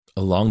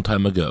A long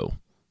time ago,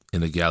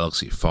 in a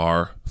galaxy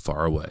far,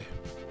 far away.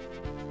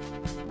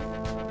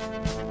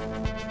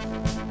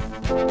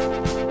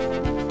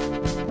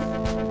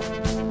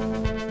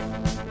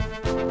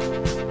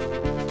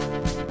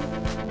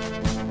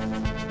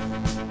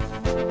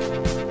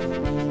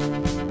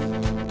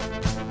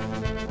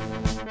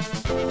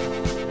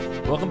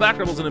 Welcome back,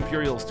 Rebels and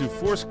Imperials, to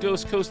Force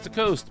Ghost Coast to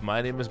Coast.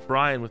 My name is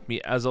Brian. With me,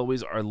 as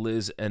always, are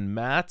Liz and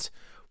Matt.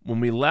 When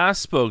we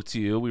last spoke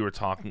to you, we were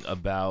talking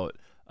about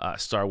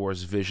Star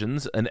Wars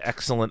Visions, an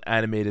excellent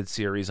animated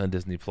series on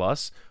Disney+.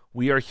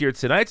 We are here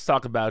tonight to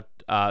talk about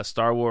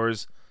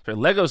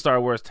Lego Star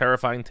Wars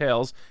Terrifying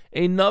Tales,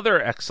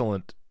 another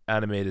excellent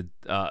animated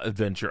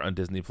adventure on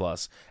Disney+.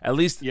 At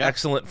least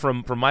excellent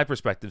from my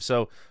perspective.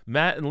 So,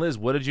 Matt and Liz,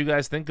 what did you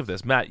guys think of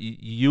this? Matt,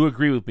 you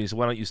agree with me, so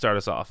why don't you start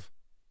us off?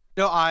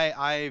 No,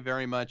 I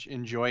very much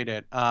enjoyed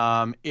it.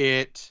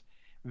 It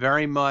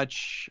very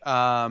much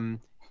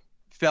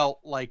felt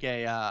like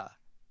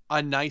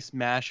a nice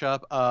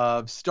mashup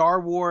of Star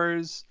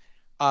Wars,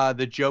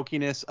 the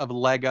jokiness of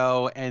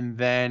Lego, and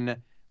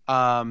then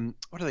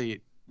what are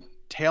they?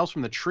 Tales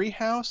from the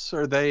Treehouse?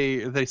 Or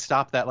they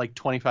stopped that like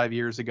 25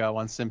 years ago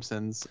on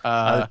Simpsons.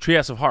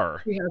 Treehouse of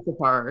Horror. Treehouse of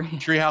Horror.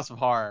 Treehouse of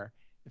Horror.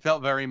 It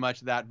felt very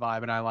much that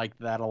vibe, and I liked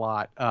that a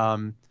lot.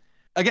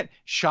 Again,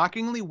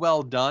 shockingly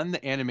well done.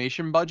 The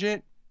animation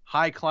budget,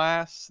 high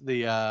class.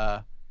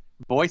 The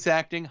voice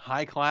acting,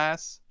 high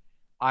class.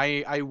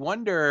 I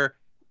wonder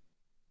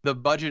the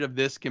budget of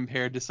this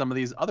compared to some of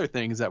these other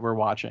things that we're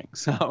watching.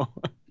 So,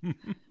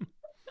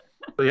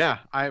 but yeah,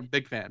 I'm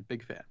big fan.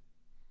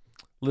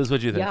 Liz,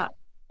 what do you think? Yeah,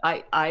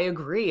 I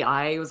agree.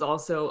 I was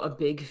also a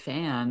big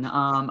fan.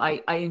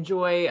 I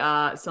enjoy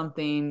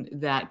something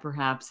that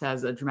perhaps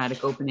has a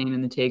dramatic opening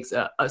and then takes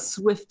a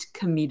swift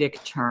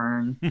comedic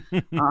turn,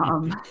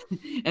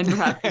 and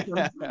perhaps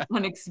some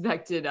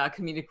unexpected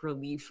comedic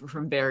relief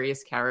from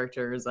various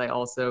characters. I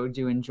also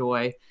do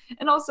enjoy,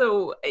 and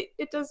also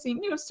it does seem,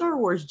 Star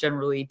Wars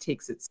generally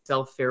takes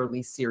itself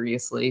fairly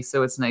seriously,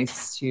 so it's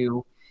nice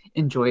to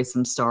enjoy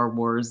some Star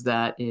Wars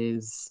that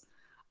is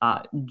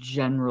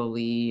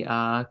generally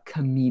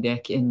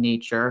comedic in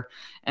nature,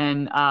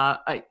 and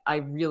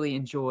I really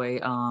enjoy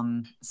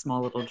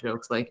small little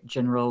jokes like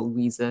General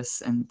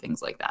Weezus and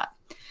things like that.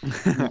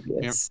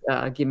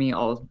 Give me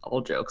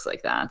all jokes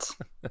like that.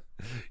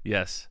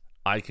 Yes,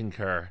 I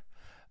concur.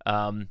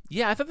 I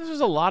thought this was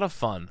a lot of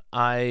fun.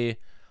 I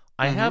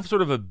have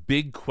sort of a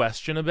big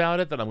question about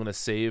it that I'm going to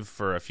save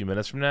for a few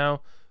minutes from now,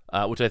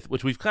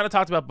 which we've kind of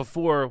talked about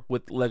before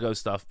with Lego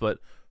stuff, but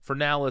for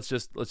now let's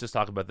just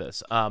talk about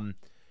this.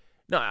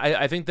 No,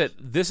 I think that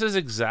this is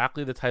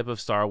exactly the type of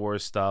Star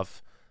Wars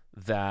stuff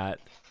that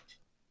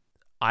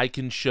I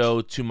can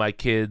show to my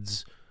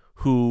kids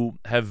who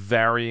have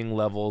varying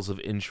levels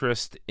of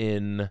interest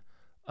in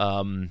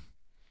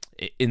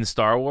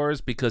Star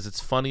Wars, because it's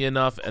funny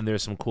enough and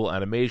there's some cool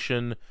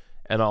animation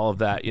and all of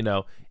that.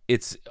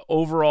 It's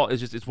overall,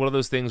 it's one of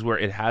those things where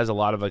it has a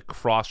lot of a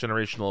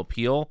cross-generational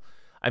appeal.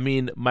 I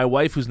mean, my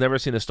wife, who's never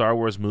seen a Star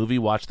Wars movie,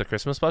 watched the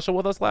Christmas special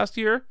with us last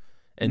year,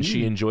 and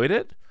she enjoyed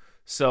it.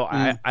 So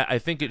I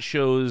think it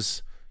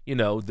shows,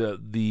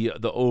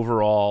 the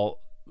overall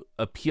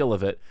appeal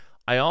of it.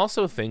 I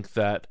also think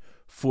that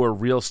for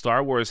real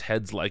Star Wars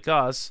heads like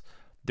us,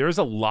 there's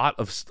a lot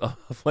of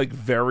stuff, like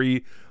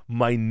very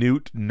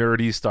minute,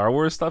 nerdy Star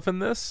Wars stuff in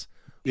this.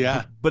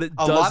 Yeah, but it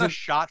a lot of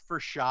shot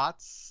for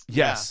shots.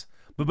 Yes,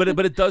 yeah. but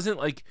it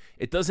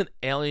doesn't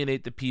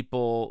alienate the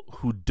people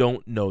who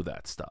don't know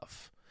that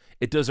stuff.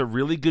 It does a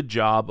really good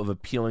job of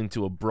appealing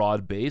to a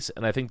broad base,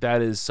 and I think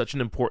that is such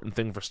an important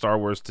thing for Star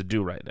Wars to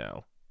do right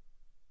now.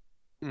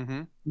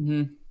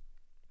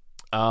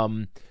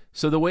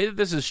 So the way that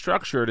this is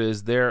structured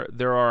is there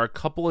are a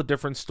couple of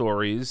different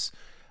stories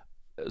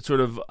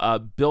sort of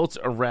built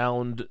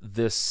around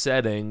this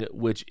setting,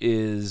 which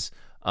is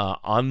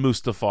on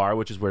Mustafar,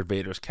 which is where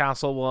Vader's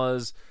castle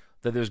was,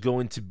 that there's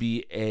going to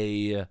be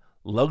a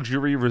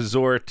luxury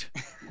resort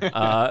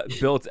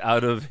built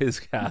out of his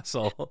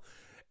castle.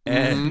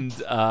 And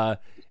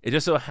it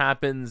just so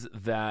happens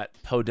that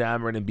Poe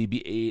Dameron and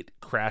BB-8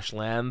 crash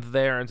land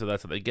there, and so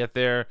that's how they get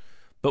there.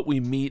 But we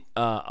meet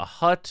a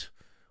Hutt,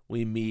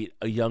 we meet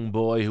a young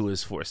boy who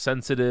is Force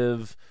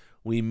sensitive,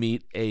 we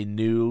meet a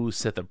new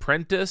Sith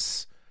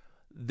apprentice.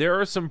 There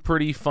are some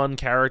pretty fun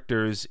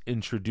characters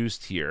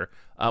introduced here.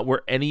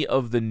 Were any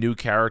of the new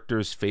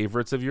characters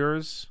favorites of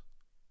yours?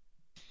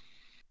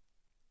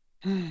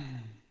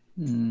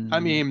 I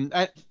mean,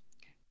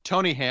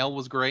 Tony Hale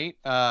was great.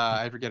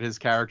 I forget his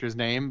character's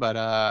name, but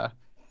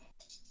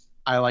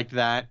I liked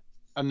that.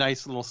 A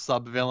nice little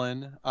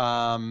sub-villain.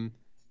 And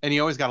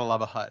you always got to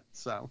love a Hutt,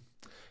 so.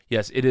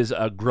 Yes, it is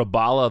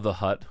Graballa the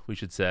Hutt, we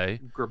should say.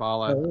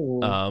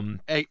 Graballa.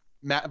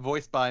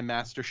 Voiced by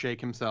Master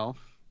Shake himself.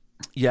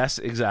 Yes,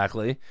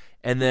 exactly.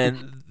 And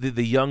then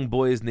the young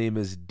boy's name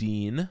is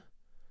Dean.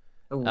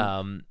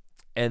 And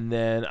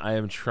then I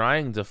am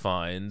trying to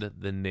find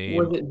the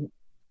name.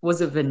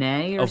 Was it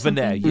Vinay or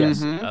something? Vinay, yes.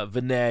 Mhm.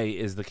 Vinay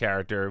is the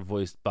character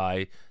voiced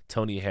by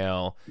Tony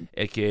Hale,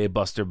 a.k.a.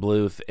 Buster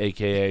Bluth,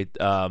 a.k.a.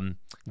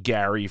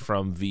 Gary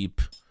from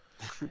Veep,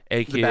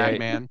 a.k.a. The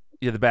Bagman.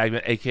 Yeah, the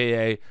Bagman,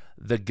 a.k.a.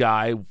 the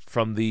guy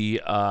from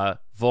the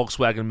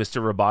Volkswagen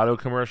Mr. Roboto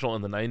commercial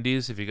in the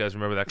 90s, if you guys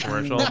remember that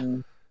commercial.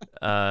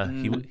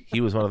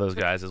 He was one of those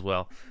guys as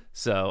well.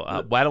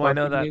 So why do I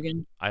know that?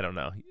 Mugen? I don't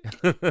know.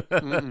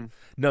 Mm-mm.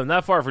 No,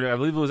 not far from here. I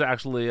believe it was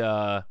actually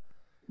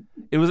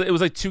it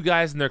was like two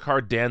guys in their car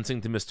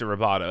dancing to Mr.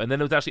 Roboto, and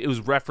then it was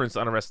referenced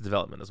on Arrested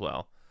Development as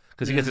well,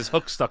 because he gets his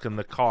hook stuck in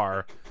the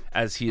car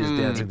as he is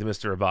dancing to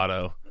Mr.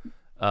 Roboto.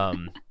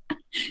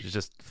 It's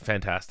just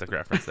fantastic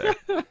reference there.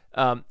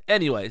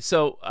 Anyway,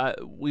 so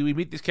we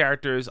meet these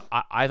characters.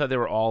 I thought they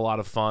were all a lot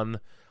of fun.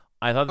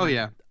 I thought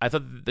I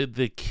thought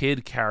the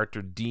kid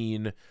character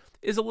Dean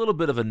is a little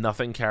bit of a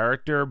nothing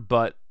character,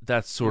 but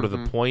that's sort of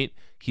the point.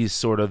 He's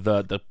sort of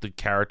the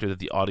character that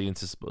the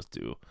audience is supposed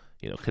to,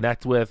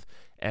 connect with.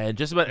 And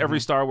just about every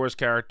Star Wars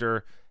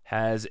character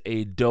has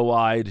a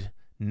doe-eyed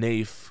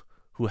naif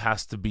who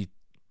has to be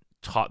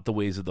taught the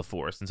ways of the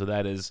Force, and so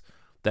that is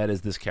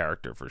this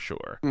character for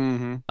sure.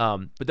 Mm-hmm.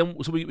 But then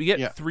so we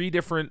get three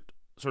different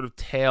sort of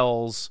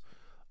tales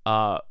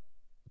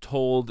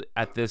told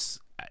at this,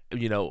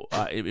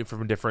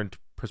 from different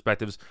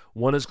perspectives.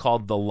 One is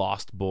called The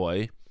Lost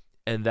Boy,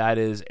 and that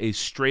is a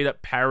straight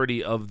up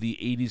parody of the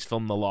 80s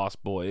film The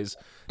Lost Boys,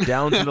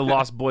 down to the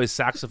Lost Boys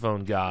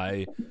saxophone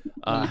guy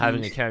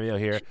having a cameo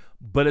here.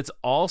 But it's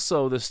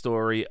also the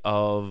story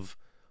of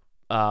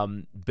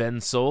Ben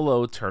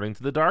Solo turning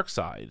to the dark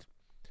side.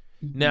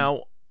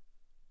 Now,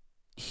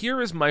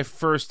 here is my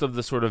first of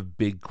the sort of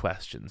big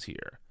questions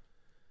here.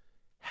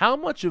 How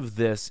much of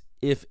this,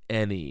 if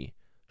any,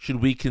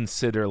 should we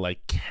consider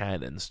like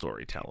canon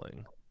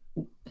storytelling?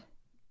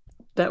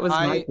 That was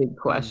my big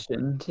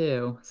question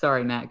too.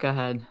 Sorry, Matt, go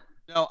ahead.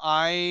 No,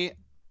 I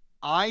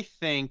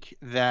think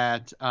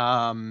that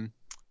the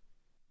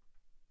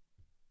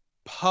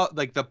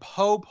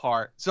Poe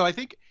part. So I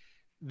think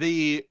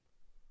the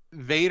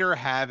Vader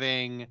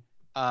having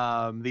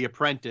the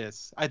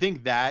apprentice, I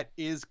think that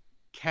is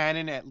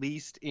canon, at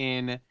least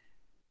in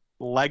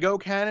Lego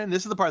canon.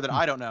 This is the part that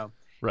I don't know.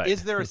 Right.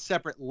 Is there a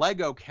separate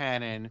Lego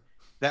canon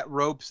that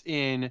ropes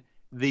in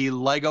the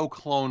Lego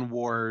Clone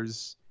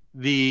Wars,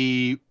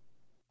 the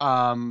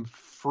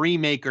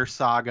Freemaker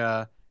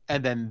saga,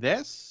 and then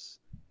this?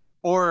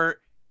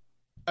 Or,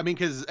 I mean,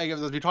 because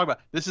as we talk about,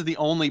 this is the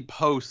only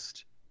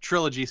post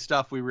trilogy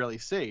stuff we really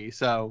see.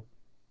 So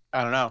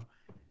I don't know.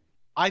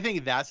 I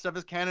think that stuff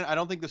is canon. I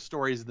don't think the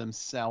stories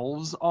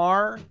themselves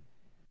are.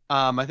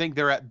 I think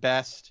they're at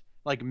best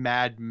like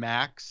Mad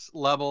Max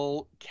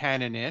level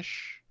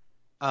canon-ish.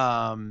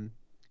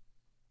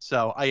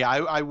 So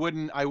I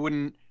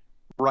wouldn't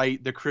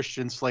write the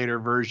Christian Slater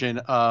version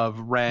of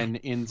Ren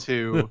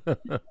into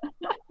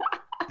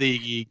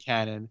the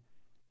canon,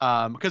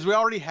 because we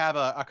already have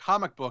a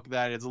comic book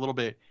that is a little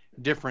bit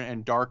different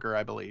and darker,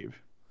 I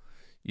believe.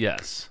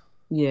 Yes.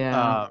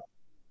 Yeah.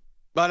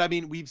 But I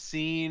mean, we've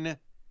seen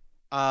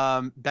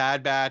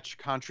Bad Batch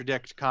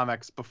contradict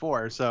comics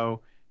before,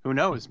 so who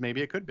knows?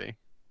 Maybe it could be.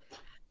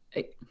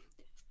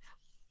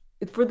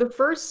 For the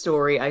first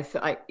story, I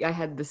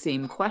had the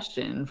same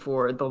question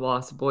for the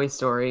Lost Boy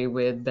story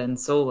with Ben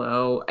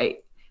Solo. I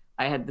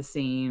had the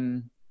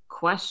same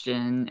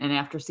question, and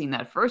after seeing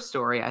that first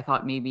story, I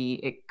thought maybe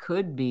it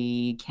could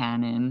be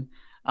canon.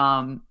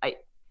 I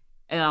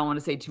don't want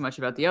to say too much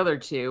about the other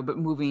two, but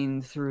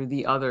moving through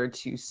the other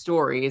two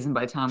stories, and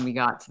by the time we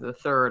got to the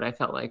third, I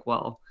felt like,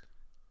 well,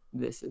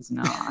 this is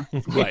not.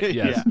 Right.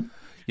 Yes.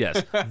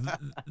 Yes.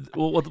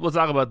 We'll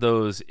talk about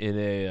those in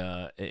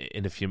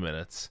a few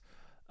minutes.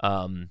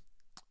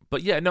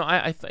 But yeah, no,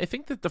 I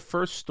think that the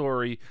first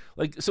story,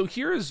 so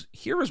here is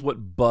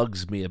what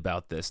bugs me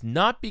about this,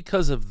 not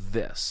because of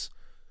this,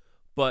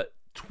 but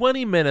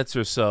 20 minutes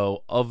or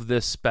so of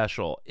this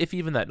special, if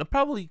even that, no,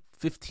 probably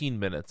 15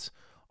 minutes,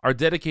 are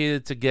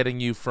dedicated to getting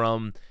you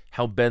from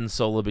how Ben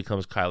Solo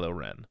becomes Kylo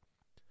Ren.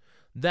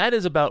 That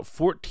is about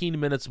 14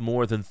 minutes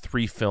more than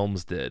 3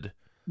 films did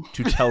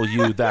to tell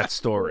you that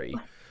story.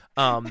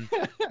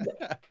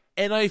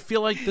 And I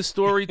feel like the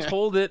story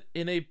told it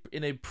in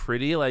a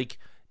pretty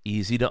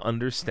easy to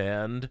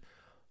understand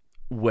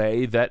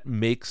way that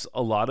makes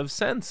a lot of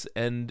sense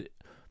and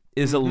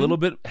is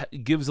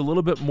gives a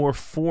little bit more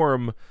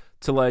form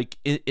to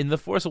in The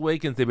Force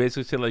Awakens. They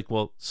basically say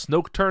well,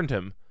 Snoke turned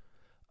him.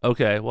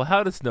 Okay, well,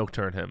 how did Snoke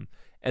turn him?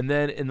 And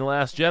then in The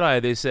Last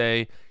Jedi, they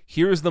say,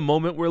 here's the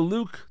moment where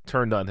Luke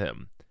turned on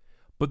him.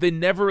 But they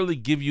never really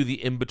give you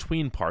the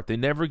in-between part. They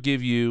never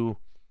give you,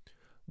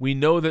 we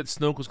know that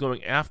Snoke was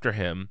going after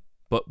him,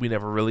 but we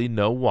never really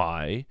know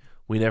why.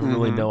 We never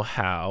really know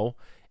how.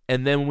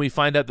 And then when we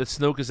find out that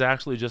Snoke is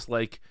actually just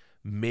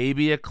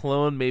maybe a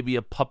clone, maybe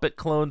a puppet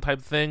clone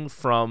type thing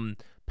from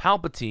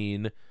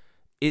Palpatine,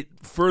 it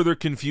further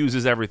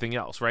confuses everything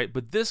else, right?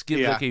 But this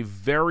gives a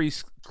very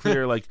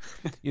clear,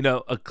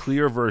 a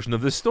clear version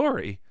of the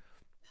story.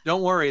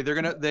 Don't worry,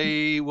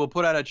 they will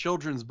put out a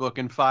children's book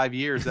in 5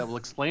 years that will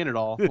explain it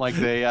all, like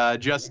they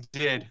just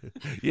did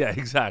Yeah,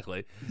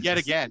 exactly. yet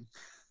again.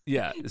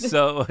 Yeah,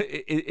 so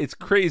it's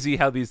crazy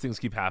how these things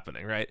keep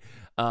happening, right?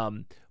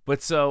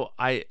 But so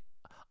I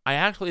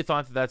actually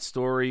thought that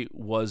story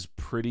was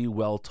pretty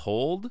well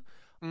told.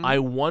 I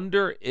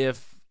wonder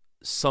if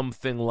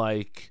something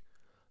like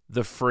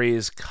the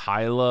phrase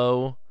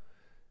Kylo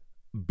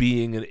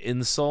being an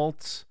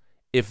insult,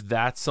 if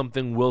that's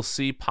something we'll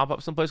see pop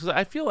up someplace. Because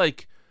I feel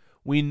like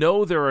we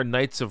know there are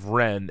Knights of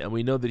Ren, and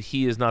we know that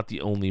he is not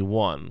the only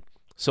one.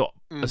 So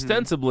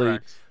ostensibly,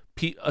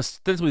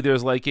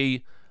 there's like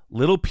a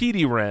little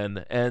Petey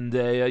Ren and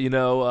a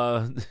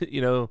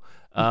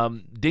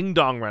Ding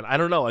Dong Ren. I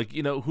don't know, like,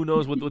 who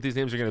knows what these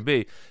names are going to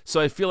be. So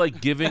I feel like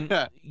giving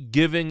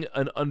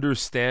an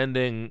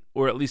understanding,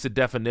 or at least a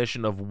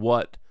definition of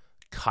what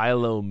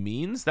Kylo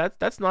means,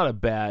 that's not a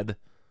bad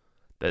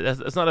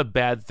not a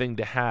bad thing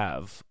to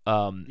have.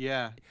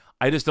 Yeah.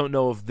 I just don't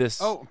know if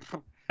this I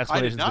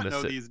explanation did not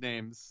know these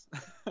names.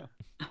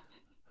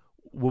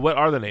 Well, what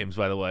are the names,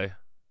 by the way?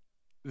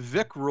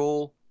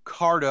 Vikrul,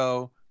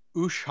 Cardo,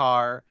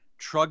 Ushar,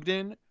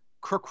 Trugden,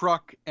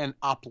 Kurkruk, and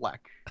Oplek.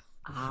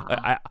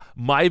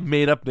 My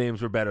made-up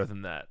names were better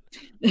than that.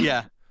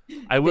 Yeah.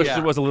 I wish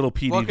there was a little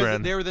PD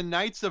Ren. They were the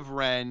Knights of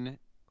Ren,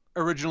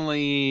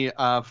 originally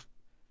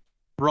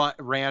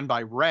ran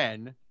by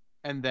Ren,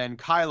 and then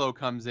Kylo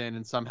comes in,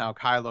 and somehow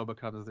Kylo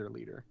becomes their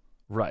leader.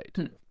 Right.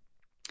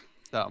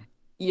 So.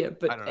 Yeah,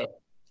 but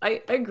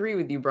I agree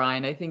with you,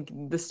 Brian. I think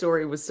the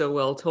story was so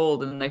well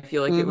told, and I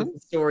feel like it was a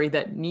story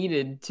that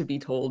needed to be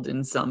told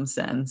in some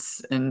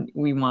sense. And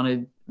we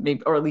wanted,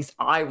 maybe, or at least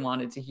I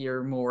wanted to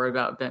hear more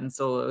about Ben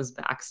Solo's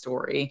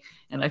backstory.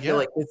 And I feel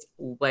like this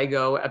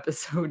Lego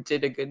episode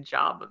did a good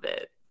job of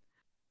it,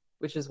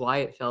 which is why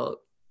it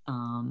felt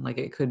like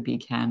it could be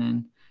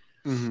canon.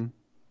 Mm-hmm.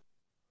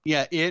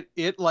 Yeah,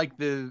 it like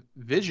the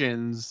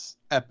Visions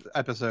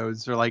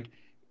episodes are like,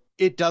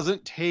 it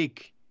doesn't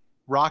take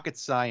rocket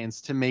science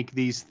to make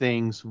these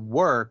things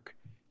work.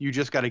 You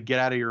just got to get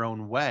out of your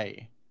own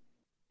way.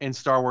 And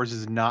Star Wars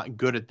is not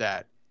good at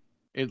that.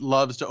 It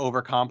loves to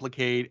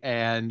overcomplicate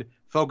and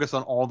focus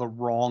on all the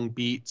wrong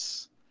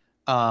beats.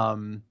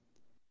 And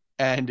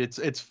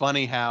it's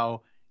funny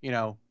how,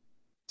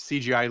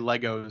 CGI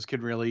Legos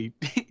can really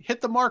hit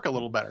the mark a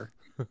little better.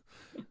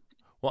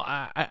 Well,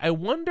 I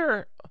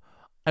wonder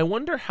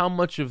how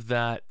much of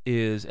that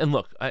is, and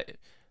look,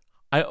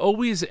 I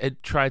always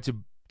try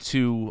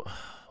to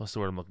what's the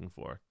word I'm looking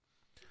for?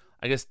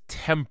 I guess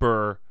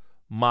temper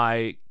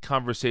my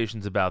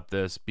conversations about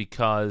this,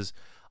 because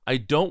I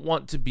don't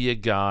want to be a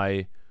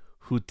guy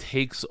who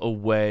takes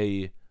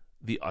away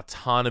the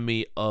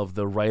autonomy of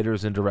the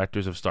writers and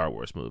directors of Star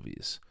Wars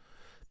movies.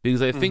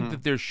 Because I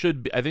think that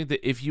I think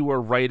that if you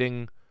are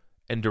writing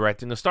and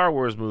directing a Star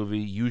Wars movie,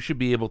 you should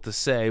be able to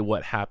say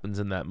what happens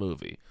in that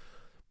movie.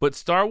 But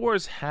Star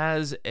Wars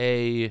has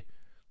they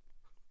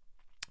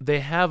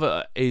have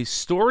a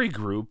story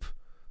group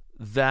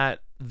that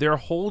their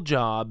whole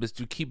job is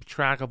to keep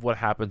track of what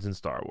happens in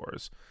Star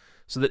Wars.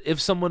 So that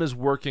if someone is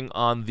working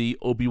on the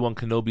Obi-Wan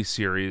Kenobi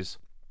series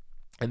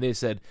and they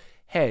said,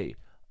 hey,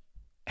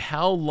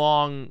 how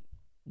long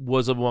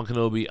was Obi-Wan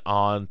Kenobi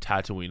on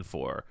Tatooine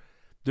for?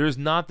 There's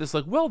not this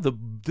like, well,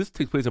 this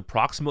takes place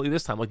approximately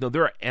this time. Like, no,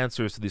 there are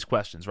answers to these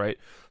questions, right?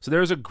 So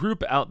there's a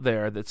group out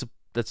there that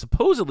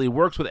supposedly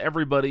works with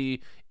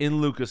everybody in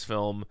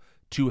Lucasfilm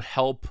to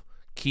help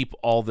keep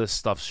all this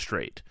stuff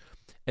straight.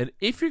 And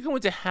if you're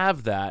going to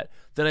have that,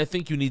 then I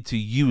think you need to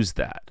use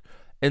that.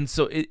 And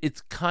so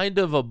it's kind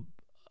of a,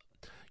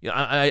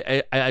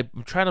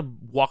 I'm trying to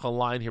walk a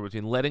line here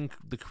between letting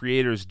the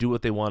creators do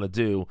what they want to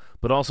do,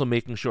 but also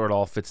making sure it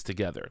all fits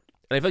together.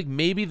 And I feel like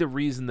maybe the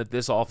reason that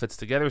this all fits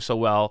together so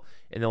well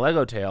in the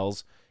Lego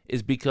Tales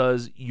is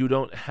because you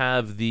don't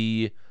have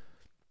I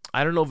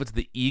don't know if it's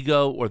the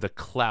ego or the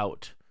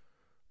clout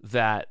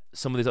that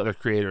some of these other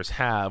creators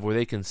have, where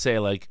they can say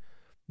like,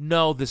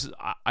 no,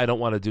 I don't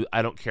want to do,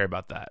 I don't care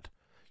about that.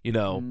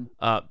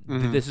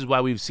 This is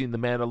why we've seen The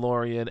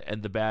Mandalorian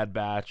and The Bad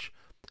Batch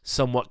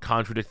somewhat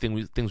contradict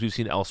things we've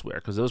seen elsewhere,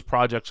 because those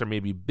projects are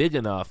maybe big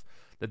enough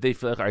that they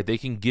feel like, all right, they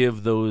can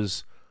give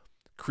those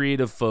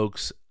creative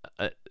folks,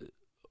 I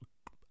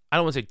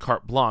don't want to say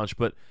carte blanche,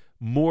 but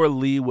more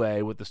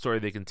leeway with the story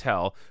they can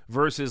tell,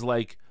 versus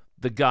like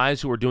the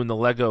guys who are doing the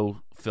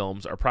Lego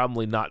films are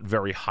probably not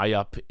very high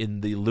up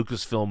in the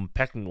Lucasfilm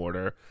pecking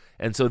order,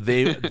 and so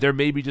they're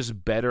maybe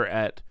just better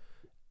at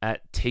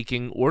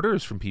taking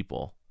orders from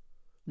people.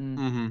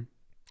 Mm-hmm.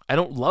 I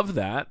don't love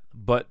that,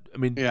 but I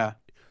mean, yeah.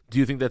 Do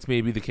you think that's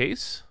maybe the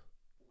case?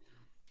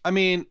 I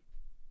mean,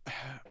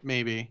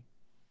 maybe.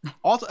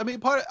 Also, I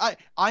mean,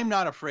 I'm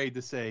not afraid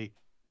to say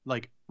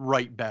like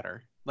write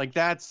better. Like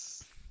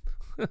that's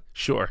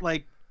sure.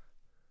 Like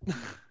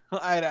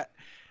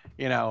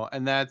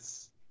and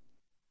that's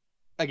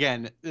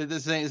again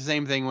the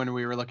same thing when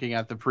we were looking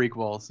at the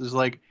prequels. Is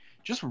like,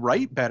 just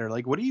write better.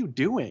 Like, what are you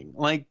doing?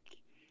 Like,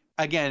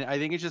 again, I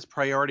think it's just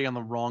priority on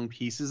the wrong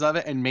pieces of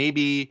it, and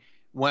maybe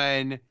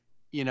when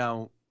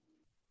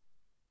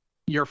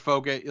you your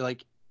focus,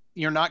 like,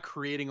 you're not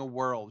creating a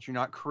world, you're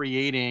not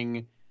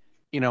creating,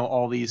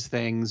 all these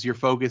things. Your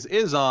focus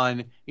is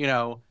on,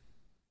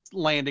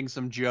 landing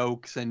some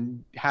jokes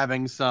and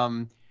having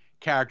some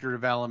character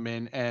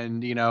development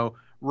and,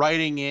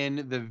 writing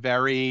in the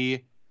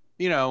very,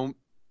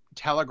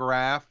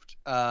 telegraphed,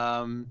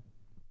 coming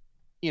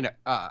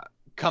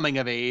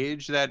of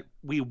age that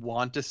we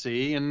want to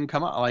see. And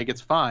come on, like,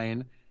 it's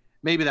fine.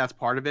 Maybe that's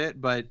part of it,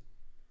 but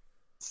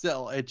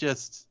still, it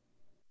just,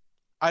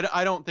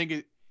 I don't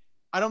think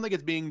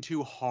it's being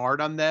too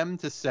hard on them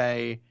to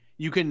say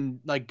you can,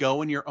 like,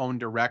 go in your own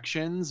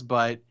directions,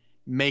 but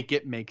make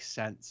it make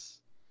sense.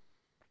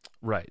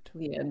 Right.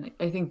 Yeah, and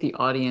I think the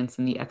audience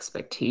and the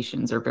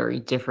expectations are very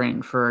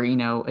different for,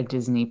 a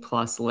Disney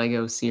Plus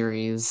Lego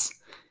series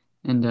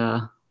and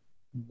a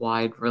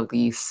wide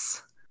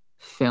release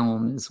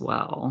film as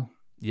well.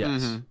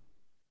 Yes. Mm-hmm.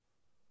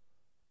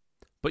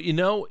 But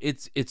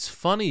it's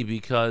funny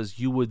because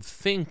you would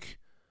think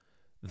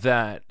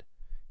that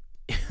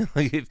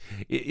like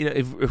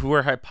if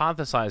we're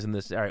hypothesizing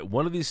this, all right,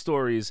 one of these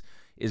stories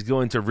is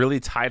going to really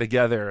tie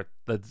together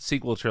the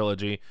sequel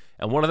trilogy,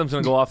 and one of them's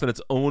going to go off in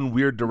its own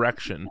weird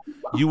direction.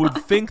 You would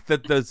think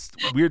that the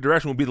weird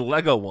direction would be the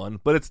Lego one,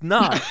 but it's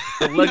not.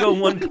 The Lego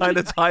one kind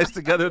of ties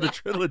together the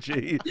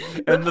trilogy,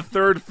 and the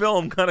third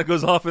film kind of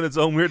goes off in its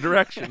own weird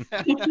direction.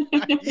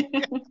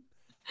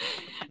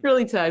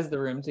 Really ties the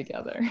room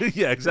together.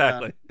 Yeah,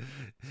 exactly. Yeah.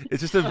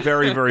 It's just a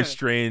very, very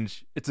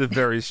strange. It's a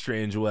very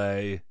strange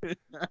way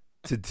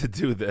to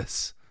do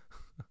this.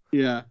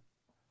 Yeah.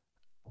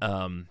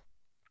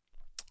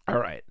 All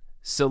right.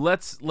 So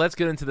let's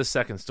get into the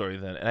second story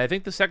then. And I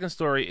think the second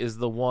story is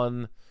the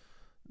one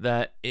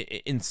that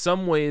in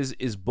some ways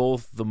is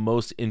both the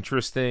most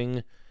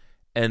interesting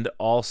and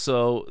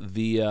also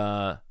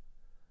the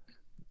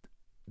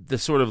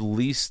sort of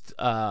least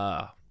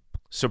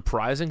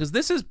surprising, because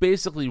this is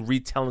basically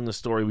retelling a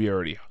story we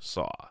already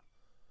saw.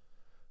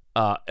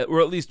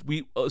 Or at least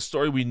a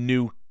story we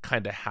knew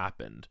kind of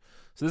happened.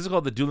 So this is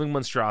called The Dueling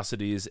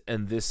Monstrosities,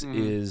 and this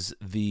is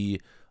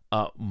the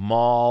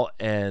Maul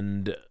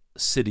and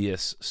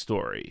Sidious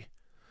story.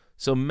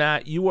 So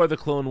Matt, you are the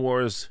Clone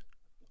Wars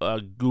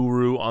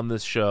guru on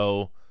this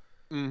show.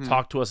 Mm-hmm.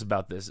 Talk to us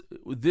about this.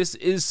 This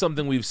is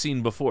something we've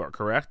seen before,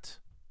 correct?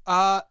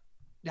 Have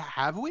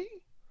we?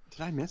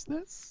 Did I miss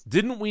this?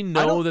 Didn't we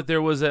know that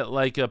there was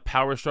a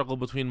power struggle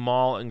between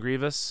Maul and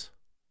Grievous?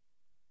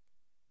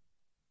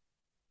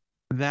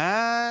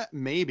 That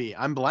maybe.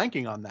 I'm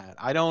blanking on that.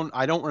 I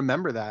don't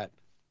remember that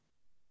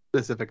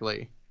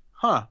specifically.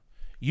 Huh.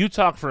 You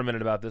talk for a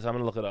minute about this. I'm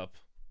gonna look it up.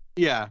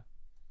 Yeah.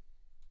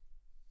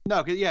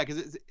 No,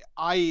 because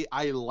I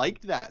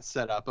liked that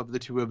setup of the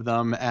two of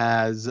them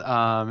as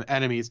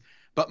enemies,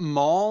 but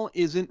Maul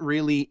isn't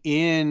really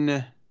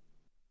in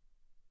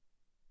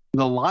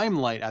the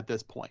limelight at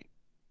this point.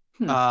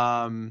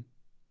 Because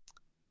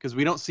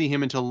we don't see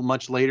him until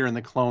much later in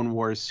the Clone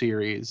Wars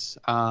series.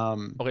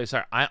 Okay,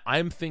 sorry.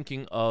 I'm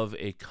thinking of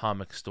a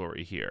comic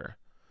story here.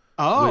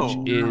 Oh.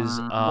 Which is...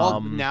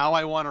 well, now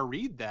I want to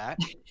read that.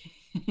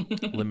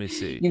 Let me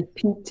see. You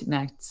piqued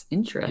Matt's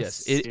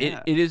interest. Yes,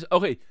 it is...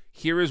 Okay,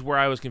 here is where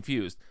I was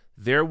confused.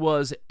 There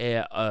was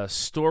a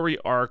story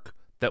arc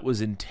that was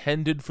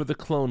intended for the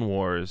Clone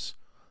Wars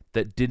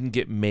that didn't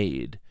get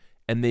made,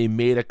 and they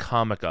made a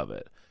comic of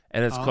it.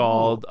 And it's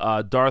called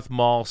Darth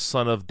Maul,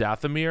 Son of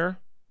Dathomir.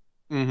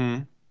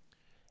 Mm-hmm.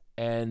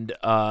 And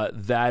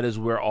that is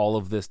where all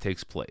of this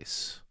takes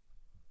place.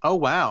 Oh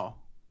wow.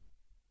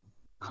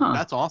 Huh.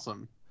 That's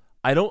awesome.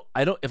 I don't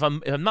if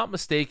I'm not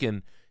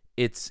mistaken,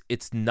 it's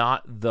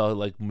not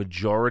the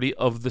majority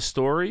of the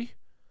story.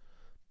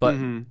 But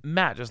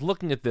Matt, just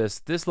looking at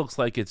this looks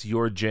like it's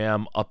your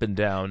jam up and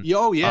down.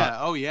 Oh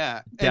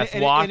yeah. Death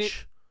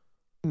Watch.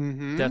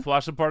 Death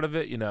Watch a part of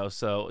it,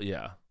 so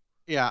yeah.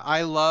 Yeah,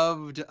 I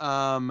loved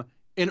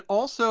and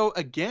also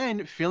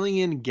again filling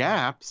in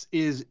gaps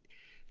is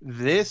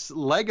this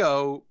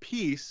Lego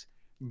piece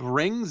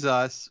brings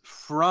us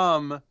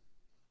from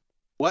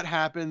what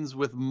happens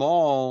with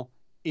Maul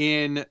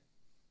in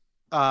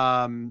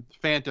Phantom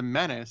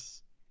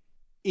Menace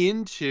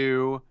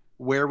into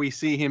where we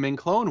see him in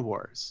Clone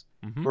Wars,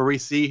 where we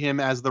see him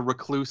as the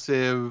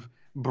reclusive,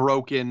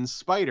 broken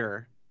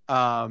spider.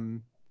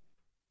 Again,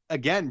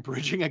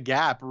 bridging a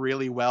gap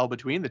really well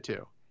between the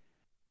two.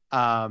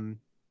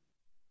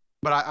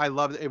 But I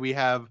love that we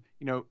have,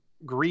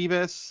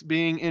 Grievous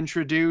being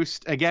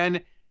introduced. Again,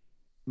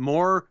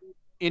 more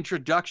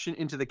introduction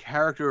into the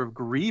character of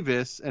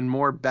Grievous and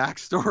more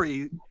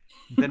backstory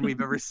than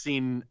we've ever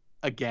seen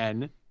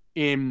again,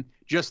 in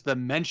just the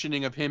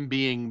mentioning of him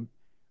being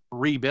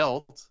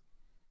rebuilt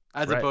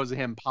as opposed to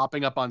him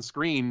popping up on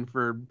screen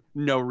for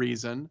no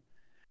reason.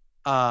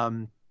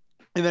 And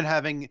then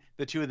having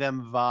the two of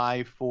them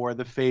vie for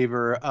the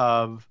favor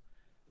of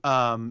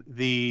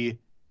the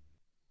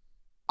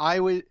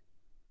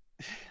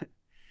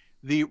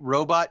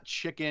robot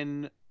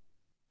chicken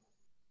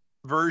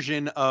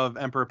version of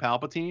Emperor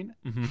Palpatine,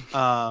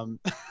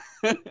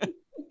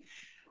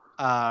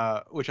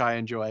 which I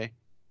enjoy.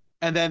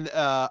 And then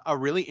a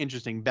really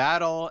interesting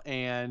battle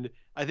and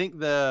I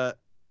think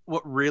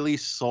what really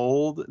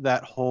sold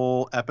that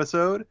whole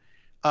episode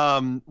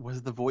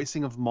was the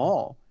voicing of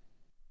Maul.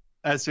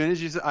 As soon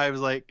as I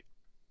was like,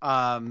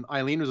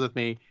 Eileen was with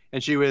me,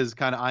 and she was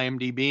kind of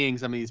IMDbing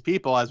some of these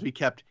people as we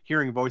kept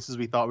hearing voices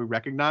we thought we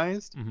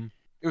recognized. Mm-hmm.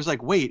 It was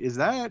like, wait, is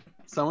that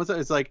someone?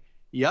 It's like,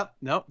 yep,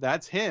 nope,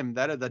 that's him.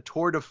 That is the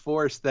tour de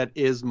force that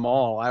is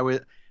Maul.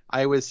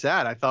 I was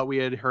sad. I thought we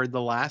had heard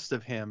the last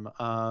of him.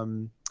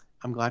 I'm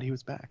glad he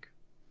was back.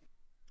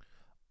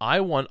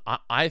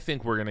 I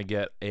think we're gonna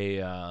get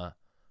a.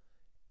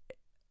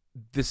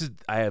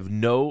 I have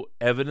no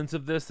evidence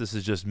of this. This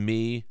is just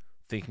me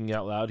thinking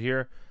out loud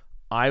here.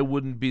 I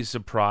wouldn't be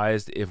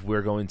surprised if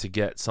we're going to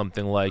get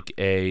something like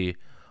a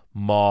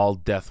Maul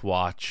Death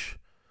Watch,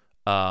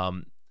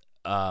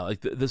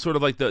 like the sort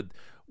of like the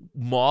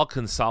Maul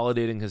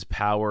consolidating his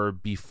power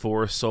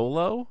before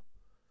Solo.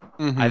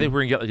 Mm-hmm. I think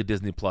we're gonna get like a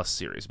Disney Plus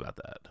series about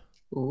that.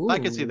 Ooh. I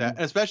could see that,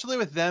 especially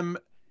with them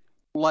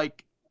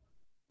like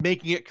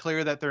making it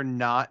clear that they're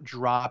not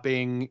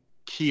dropping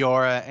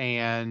Kiora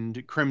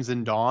and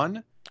Crimson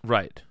Dawn.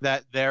 Right.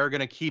 That they're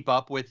going to keep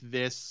up with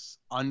this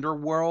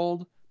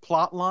underworld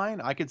plot line.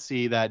 I could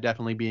see that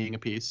definitely being a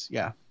piece.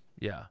 Yeah.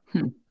 Yeah.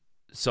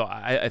 So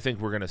I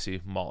think we're going to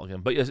see Maul again.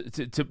 But yes,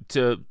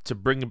 to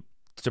bring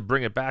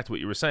it back to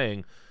what you were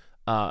saying,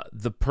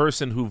 the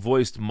person who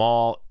voiced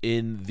Maul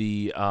in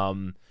the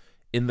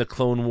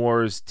Clone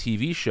Wars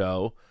TV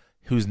show,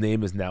 whose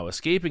name is now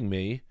escaping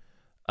me,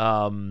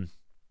 I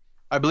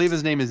believe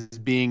his name is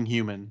Being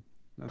Human.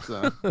 That's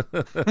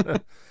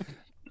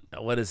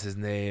what is his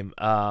name?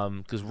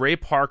 Because Ray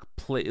Park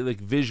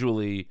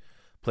visually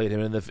played him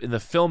in the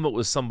film. It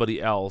was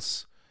somebody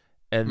else,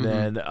 and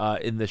then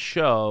in the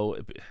show,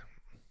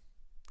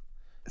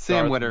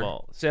 Sam Witter.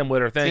 Sam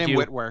Witter. Thank you.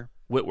 Witwer.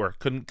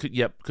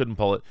 Couldn't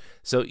pull it.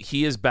 So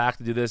he is back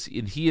to do this,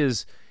 and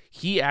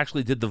he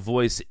actually did the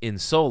voice in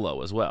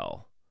Solo as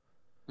well.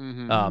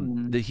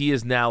 He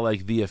is now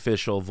like the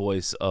official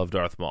voice of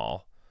Darth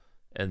Maul.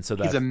 And so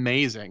he's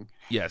amazing.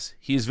 Yes,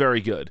 he's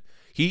very good.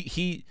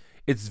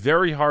 It's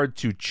very hard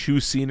to chew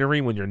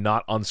scenery when you're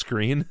not on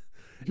screen,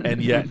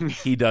 and yet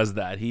he does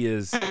that. He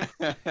is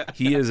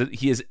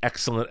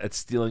excellent at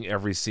stealing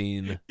every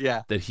scene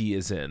that he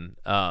is in.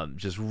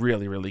 Just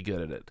really, really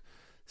good at it.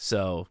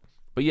 So,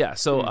 but yeah.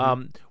 So,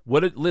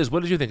 Liz,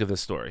 what did you think of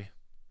this story?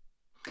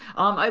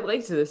 I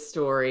liked this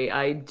story.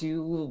 I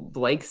do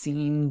like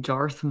seeing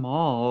Darth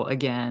Maul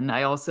again.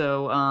 I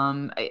also,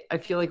 I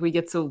feel like we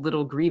get so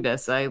little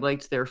Grievous. I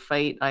liked their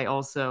fight. I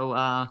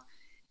also,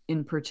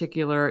 in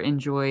particular,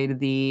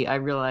 enjoyed I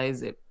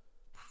realize it,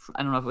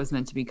 I don't know if it was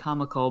meant to be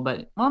comical,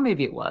 but, well,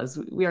 maybe it was.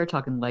 We are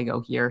talking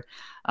Lego here.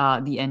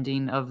 The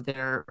ending of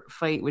their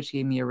fight, which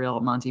gave me a real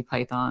Monty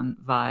Python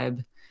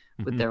vibe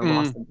with their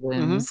loss of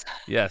limbs.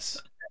 Yes.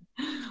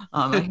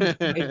 My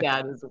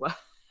dad as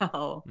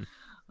well.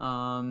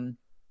 And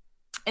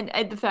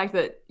the fact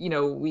that,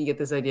 we get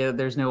this idea that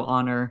there's no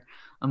honor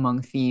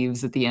among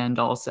thieves at the end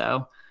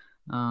also.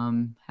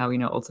 How,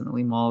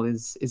 ultimately Maul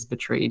is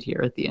betrayed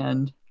here at the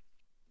end.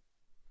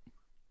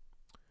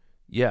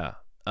 Yeah.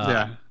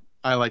 Yeah,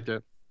 I liked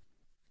it.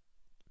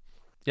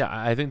 Yeah,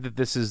 I think that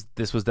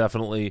this was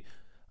definitely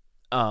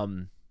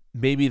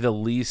maybe the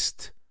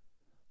least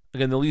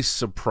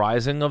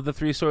surprising of the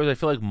three stories. I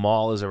feel like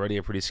Maul is already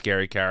a pretty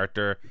scary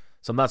character.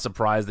 So I'm not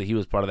surprised that he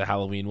was part of the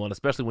Halloween one,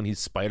 especially when he's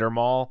Spider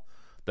Maul.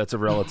 That's a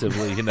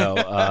relatively,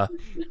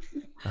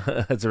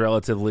 that's a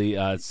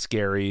relatively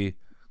scary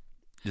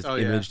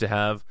image to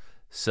have.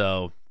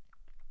 So,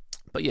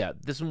 but yeah,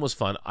 this one was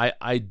fun.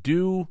 I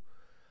do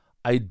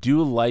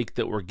like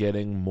that we're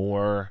getting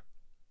more,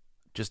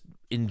 just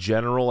in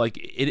general, like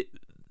it.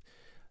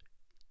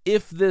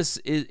 If this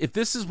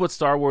is what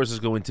Star Wars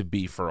is going to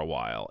be for a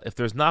while, if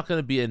there's not going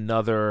to be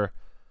another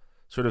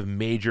sort of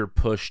major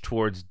push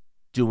towards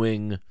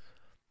doing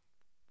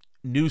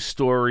new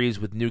stories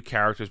with new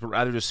characters, but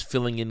rather just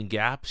filling in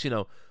gaps.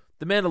 The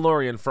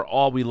Mandalorian, for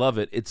all we love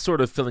it, it's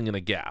sort of filling in a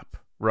gap,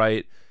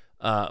 right?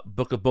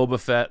 Book of Boba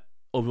Fett,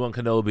 Obi-Wan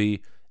Kenobi,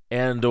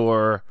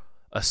 Andor,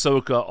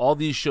 Ahsoka, all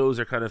these shows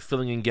are kind of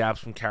filling in gaps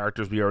from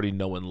characters we already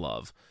know and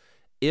love.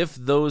 If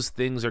those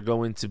things are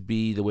going to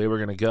be the way we're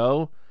going to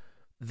go,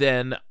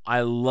 then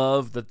I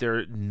love that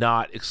they're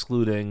not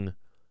excluding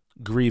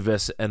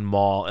Grievous and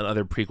Maul and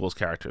other prequels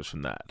characters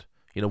from that.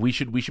 We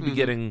should be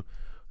getting,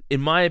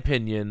 in my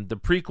opinion, the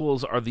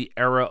prequels are the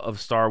era of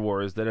Star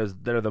Wars that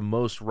are the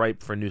most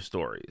ripe for new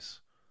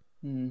stories.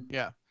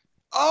 Yeah.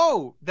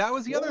 Oh, that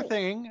was the other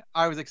thing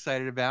I was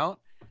excited about.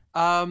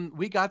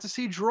 We got to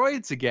see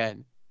droids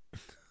again.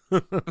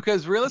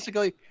 Because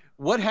realistically,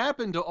 what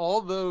happened to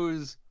all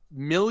those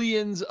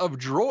millions of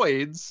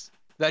droids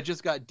that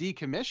just got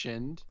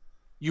decommissioned?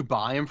 You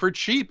buy them for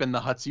cheap, and the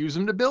Hutts use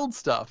them to build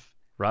stuff.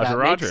 Roger.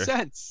 Makes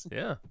sense.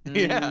 Yeah.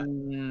 Yeah.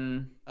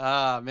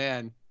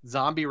 Man.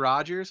 Zombie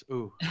Rogers?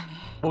 Ooh.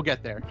 We'll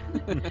get there.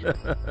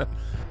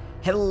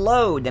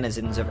 Hello,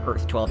 denizens of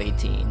Earth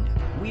 1218.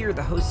 We are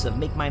the hosts of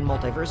Make Mine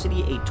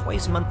Multiversity, a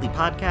twice-monthly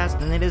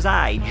podcast, and it is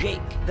I,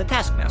 Jake, the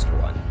Taskmaster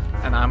one.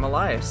 And I'm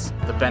Elias,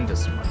 the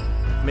Bendis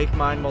one. Make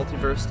Mine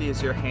Multiversity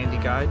is your handy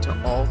guide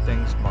to all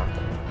things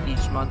Marvel.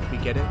 Each month we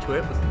get into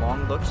it with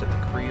long looks at the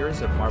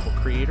careers of Marvel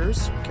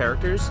creators,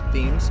 characters,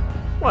 themes,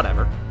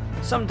 whatever.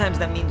 Sometimes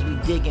that means we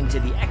dig into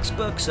the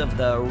X-books of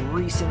the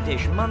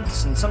recent-ish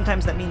months, and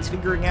sometimes that means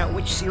figuring out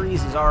which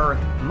series is our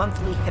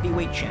monthly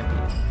heavyweight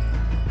champion.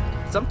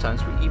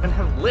 Sometimes we even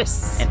have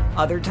lists. And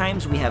other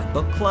times we have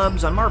book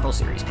clubs on Marvel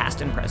series, past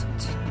and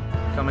present.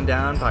 Coming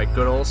down by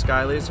good old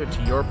Sky Laser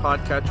to your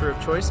podcatcher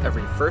of choice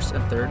every first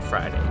and third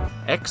Friday.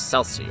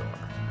 Excelsior.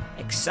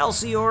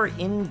 Excelsior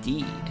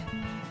indeed.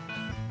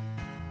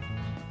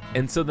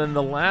 And so then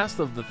the last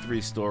of the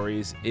three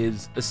stories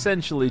is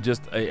essentially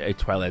just a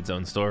Twilight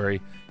Zone story.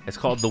 It's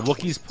called The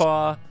Wookiee's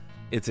Paw.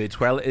 It's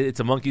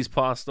a Monkey's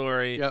Paw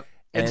story. Yep.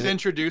 It's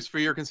introduced for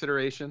your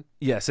consideration.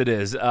 Yes, it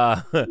is.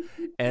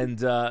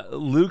 And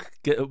Luke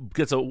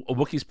gets a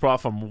Wookiee's Paw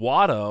from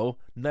Watto.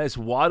 Nice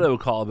Watto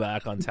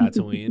callback on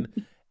Tatooine.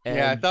 And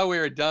yeah, I thought we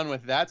were done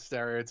with that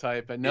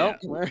stereotype, but nope.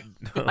 Yeah.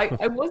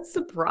 I was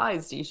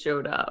surprised he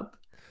showed up.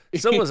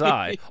 So was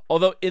I.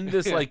 Although in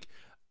this,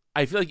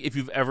 I feel like if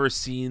you've ever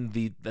seen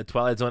the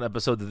Twilight Zone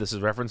episode that this is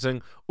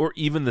referencing, or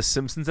even the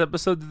Simpsons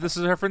episode that this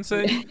is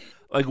referencing,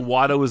 like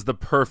Watto is the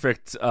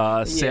perfect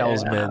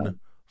salesman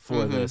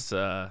for this.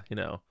 That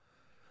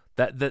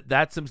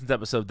Simpsons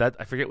episode, that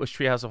I forget which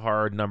Treehouse of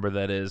Horror number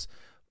that is,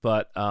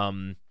 but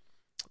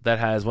that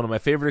has one of my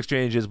favorite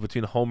exchanges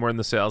between Homer and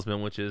the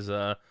salesman, which is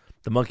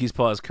the monkey's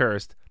paw is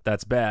cursed.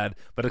 That's bad,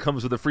 but it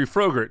comes with a free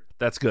Frogurt.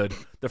 That's good.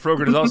 The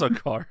Frogurt is also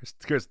cursed.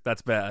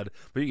 That's bad,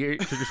 but you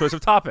get your choice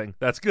of topping.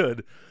 That's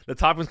good. The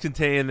toppings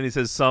contain, and he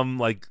says some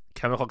like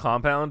chemical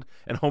compound,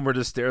 and Homer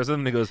just stares at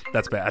him and he goes,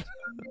 "That's bad,"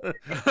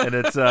 and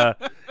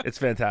it's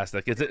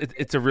fantastic.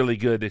 It's a really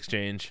good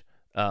exchange.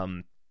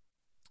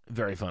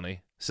 Very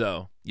funny.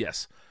 So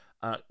yes,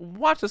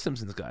 watch The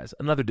Simpsons, guys.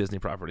 Another Disney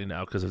property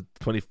now because of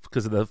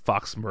the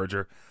Fox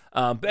merger.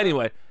 But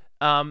anyway,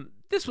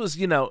 this was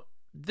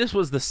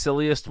the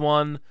silliest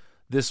one.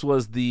 This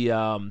was the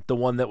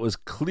one that was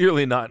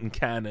clearly not in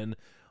canon.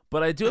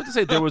 But I do have to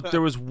say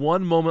there was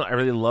one moment I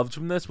really loved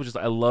from this, which is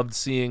I loved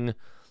seeing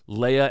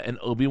Leia and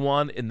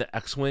Obi-Wan in the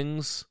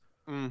X-wings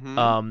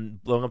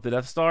blowing up the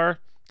Death Star.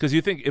 Because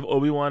you think if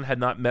Obi-Wan had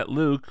not met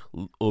Luke,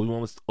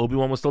 Obi-Wan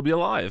would still be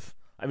alive.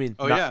 I mean,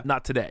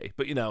 not today,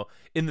 but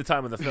in the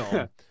time of the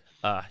film,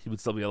 he would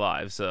still be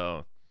alive.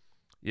 So.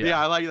 Yeah,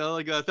 I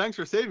like thanks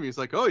for saving me. It's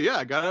like, oh yeah,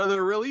 I got out of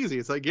there real easy.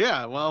 It's like,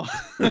 yeah, well,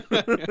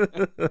 that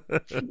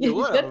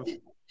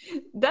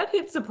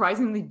hit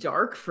surprisingly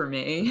dark for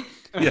me.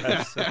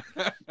 Yes.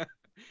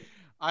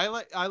 I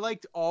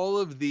liked all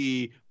of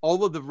the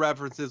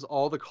references,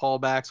 all the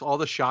callbacks, all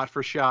the shot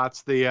for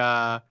shots,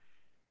 the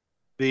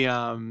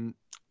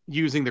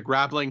using the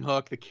grappling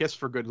hook, the kiss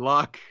for good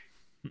luck,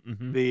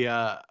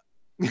 the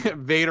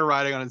Vader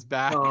riding on his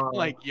back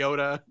like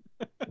Yoda.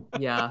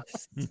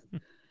 Yes.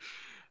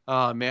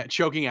 Oh man,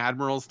 choking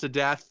admirals to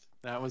death.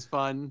 That was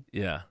fun.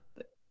 Yeah.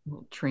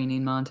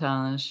 Training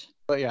montage.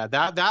 But yeah,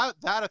 that I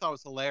thought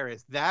was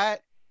hilarious.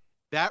 That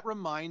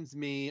reminds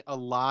me a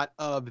lot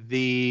of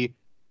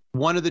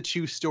one of the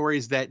two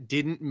stories that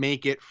didn't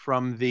make it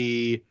from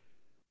the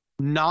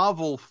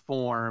novel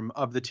form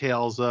of the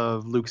Tales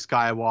of Luke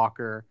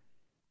Skywalker.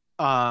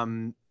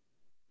 That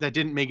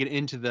didn't make it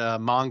into the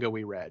manga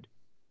we read.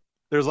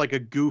 There's like a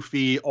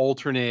goofy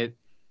alternate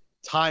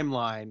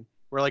timeline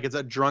where like it's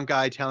a drunk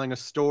guy telling a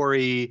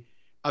story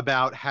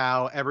about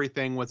how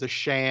everything was a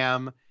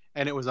sham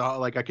and it was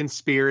like a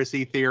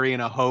conspiracy theory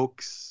and a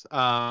hoax.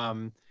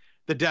 The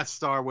Death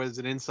Star was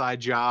an inside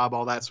job,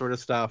 all that sort of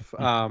stuff.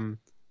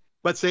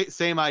 But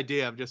same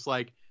idea of just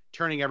like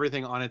turning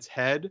everything on its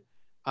head.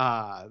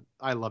 I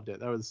loved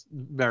it. That was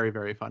very,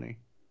 very funny.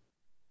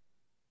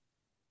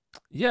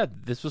 Yeah,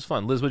 this was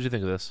fun. Liz, what did you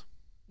think of this?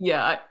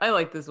 Yeah, I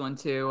like this one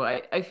too.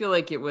 I feel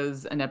like it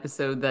was an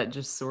episode that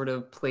just sort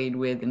of played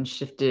with and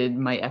shifted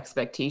my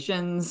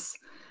expectations.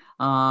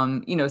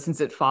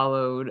 Since it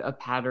followed a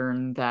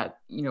pattern that,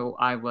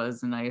 I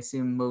was, and I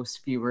assume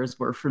most viewers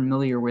were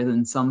familiar with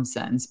in some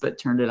sense, but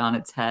turned it on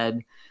its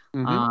head.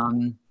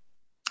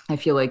 I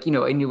feel like,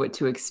 I knew what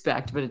to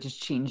expect, but it just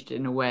changed it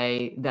in a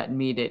way that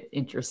made it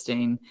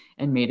interesting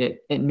and made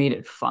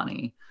it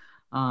funny.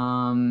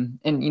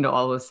 And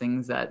all those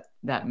things that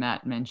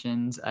Matt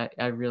mentioned,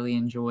 I really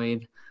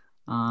enjoyed,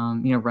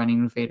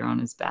 running with Vader on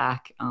his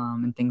back,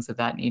 and things of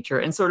that nature.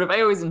 And sort of,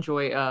 I always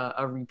enjoy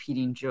a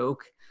repeating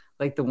joke,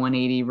 like the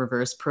 180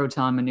 reverse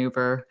proton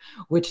maneuver,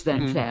 which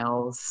then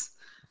fails.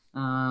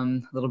 A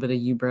little bit of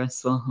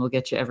hubris will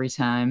get you every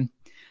time.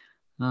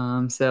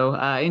 So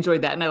I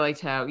enjoyed that. And I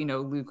liked how,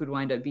 Luke would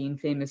wind up being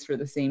famous for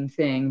the same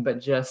thing, but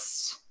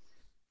just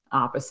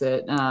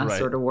opposite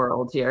sort of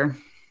world here.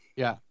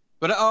 Yeah.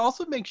 But it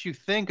also makes you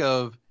think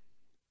of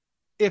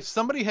if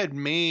somebody had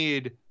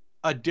made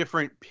a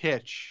different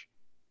pitch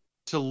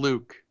to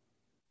Luke.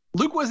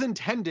 Luke was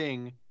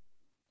intending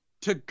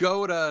to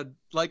go to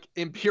like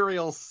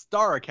Imperial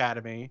Star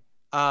Academy.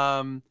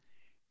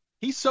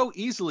 He so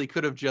easily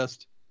could have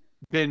just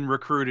been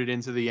recruited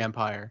into the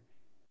Empire.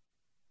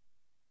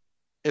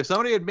 If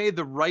somebody had made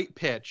the right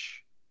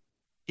pitch,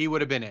 he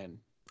would have been in.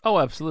 Oh,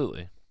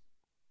 absolutely.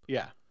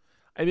 Yeah.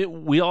 I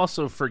mean, we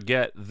also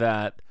forget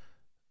that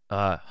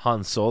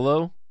Han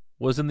Solo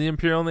was in the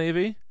Imperial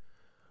Navy.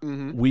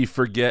 Mm-hmm. We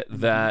forget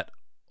that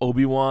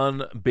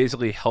Obi-Wan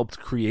basically helped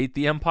create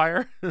the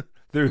Empire.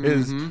 There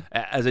is,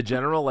 as a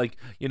general, like,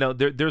 you know,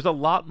 there's a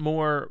lot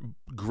more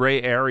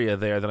gray area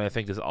there than I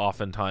think is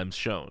oftentimes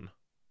shown.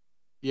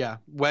 Yeah.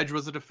 Wedge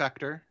was a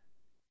defector.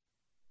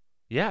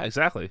 Yeah,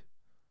 exactly.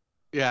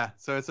 Yeah.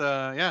 So it's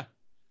yeah.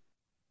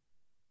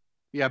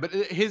 Yeah, but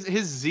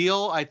his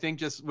zeal, I think,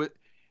 just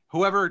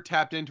whoever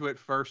tapped into it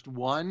first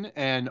won,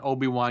 and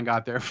Obi-Wan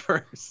got there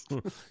first.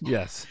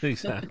 Yes,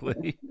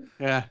 exactly.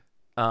 Yeah.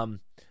 All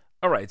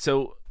right,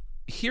 so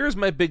here's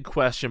my big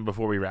question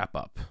before we wrap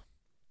up.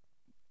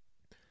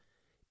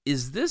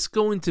 Is this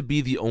going to be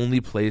the only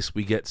place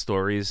we get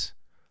stories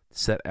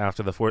set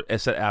after the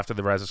Rise of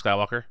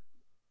Skywalker?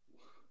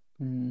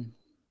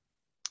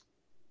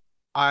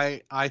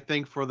 I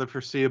think for the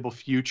foreseeable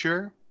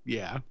future,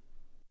 yeah.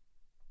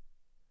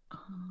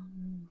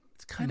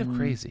 It's kind of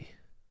crazy.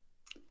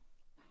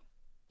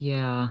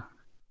 Yeah.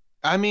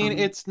 I mean,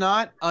 it's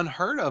not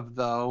unheard of,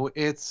 though.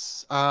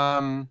 It's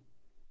Star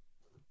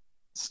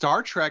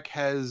Trek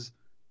has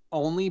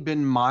only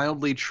been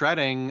mildly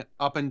treading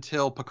up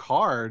until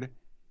Picard,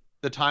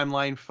 the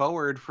timeline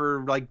forward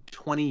for like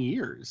 20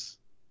 years.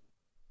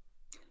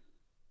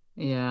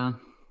 Yeah.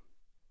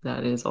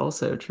 That is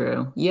also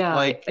true. Yeah.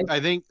 Like, I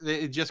think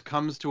it just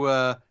comes to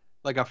a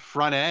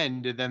front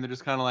end, and then they're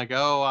just kind of like,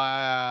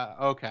 oh,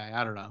 okay,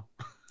 I don't know.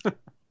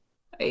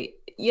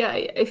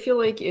 I feel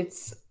like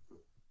it's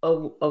a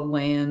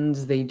land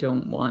they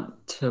don't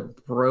want to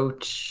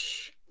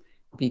broach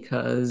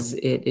because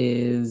it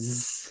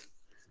is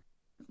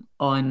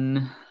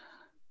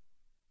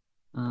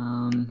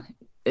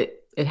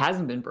it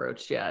hasn't been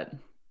broached yet,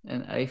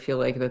 and I feel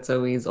like that's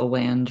always a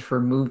land for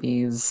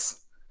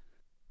movies,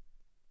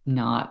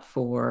 not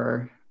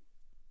for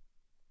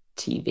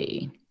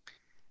TV.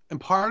 And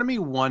part of me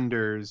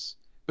wonders,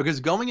 because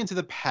going into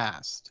the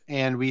past,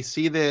 and we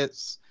see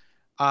this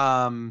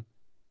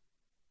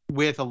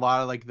with a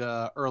lot of like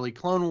the early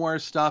Clone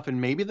Wars stuff,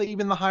 and maybe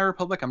even the High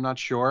Republic, I'm not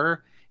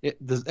sure if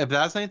that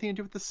has anything to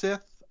do with the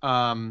Sith.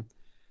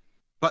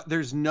 But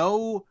there's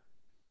no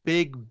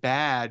big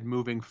bad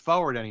moving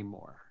forward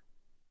anymore.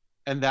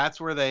 And that's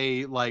where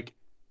they like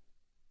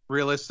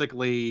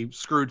realistically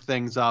screwed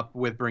things up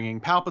with bringing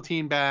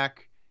Palpatine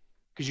back,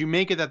 because you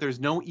make it that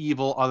there's no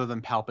evil other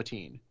than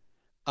Palpatine.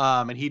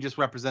 And he just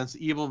represents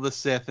the evil of the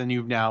Sith, and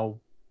you've now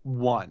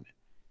won.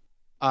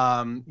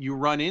 You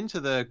run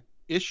into the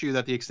issue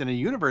that the extended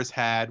universe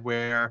had,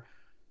 where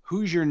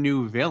who's your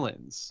new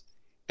villains?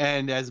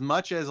 And as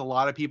much as a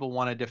lot of people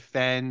want to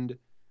defend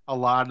a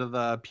lot of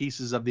the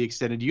pieces of the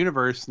extended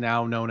universe,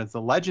 now known as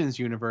the Legends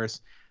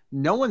universe,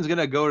 no one's going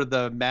to go to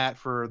the mat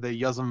for the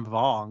Yuzum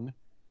Vong.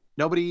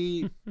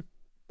 Nobody,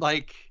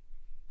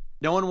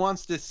 no one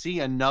wants to see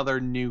another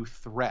new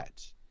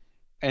threat.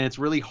 And it's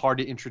really hard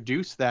to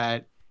introduce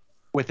that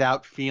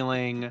without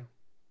feeling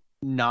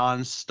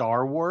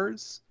non-Star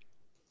Wars.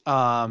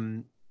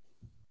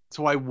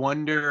 So I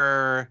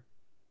wonder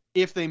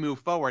if they move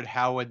forward,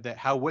 how would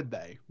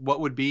they? What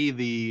would be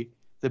the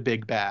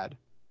big bad?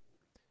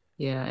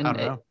 Yeah, and I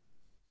don't know.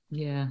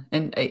 Yeah,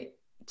 and I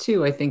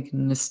think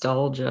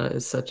nostalgia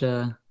is such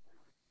a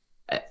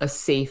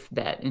safe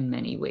bet in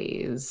many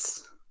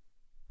ways.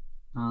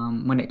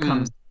 When it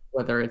comes to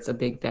whether it's a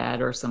big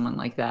bad or someone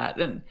like that.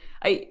 And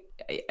I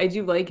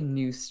do like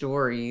new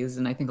stories,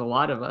 and I think a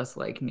lot of us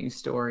like new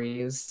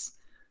stories.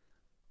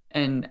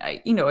 And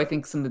I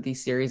think some of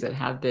these series that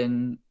have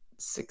been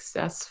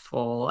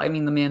successful, I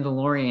mean, The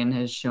Mandalorian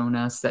has shown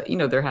us that,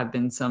 there have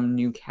been some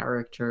new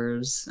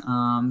characters,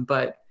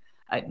 but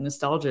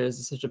nostalgia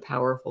is such a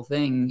powerful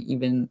thing,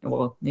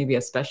 maybe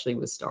especially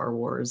with Star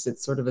Wars.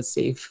 It's sort of a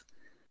safe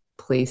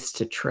place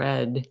to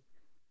tread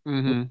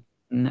in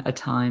a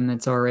time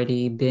that's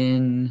already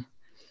been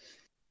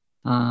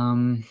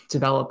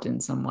developed in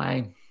some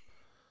way.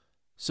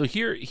 So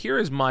here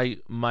is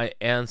my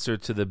answer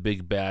to the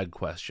big bad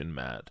question,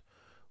 Matt,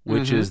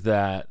 which is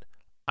that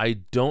I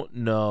don't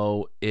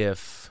know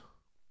if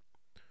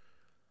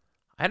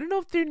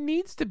there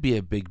needs to be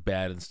a big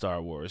bad in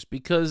Star Wars,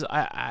 because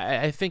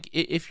I think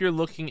if you're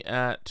looking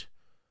at,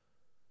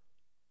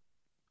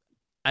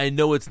 I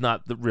know it's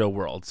not the real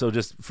world, so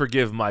just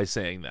forgive my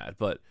saying that,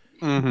 but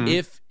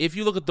if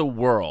you look at the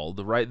world,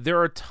 right, there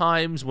are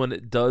times when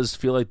it does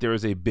feel like there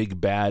is a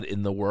big bad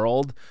in the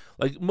world.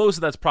 Like, most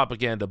of that's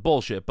propaganda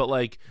bullshit, but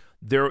like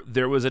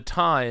there was a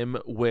time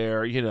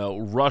where,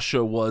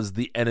 Russia was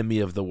the enemy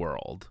of the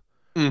world,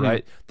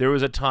 right? There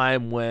was a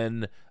time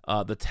when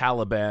the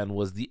Taliban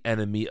was the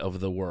enemy of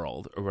the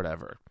world or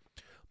whatever.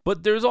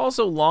 But there's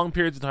also long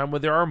periods of time where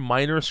there are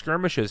minor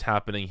skirmishes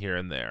happening here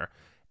and there.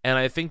 And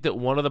I think that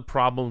one of the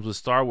problems with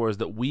Star Wars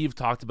that we've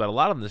talked about a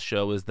lot on this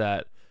show is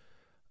that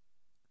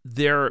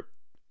there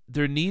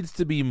needs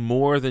to be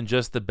more than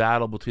just the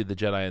battle between the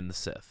Jedi and the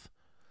Sith.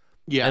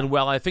 Yeah. And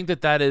while I think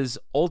that is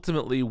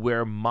ultimately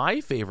where my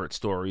favorite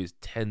stories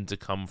tend to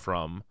come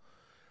from,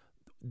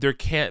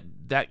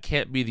 that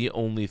can't be the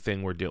only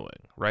thing we're doing,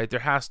 right?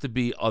 There has to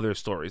be other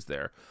stories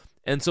there.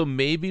 And so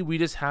maybe we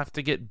just have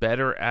to get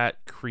better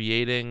at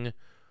creating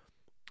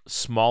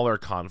smaller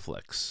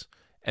conflicts,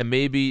 and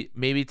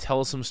maybe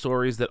tell some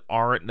stories that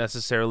aren't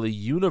necessarily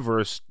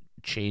universe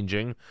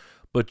changing,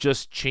 but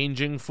just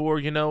changing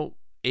for,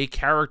 a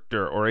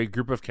character or a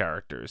group of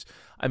characters.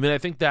 I mean, I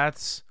think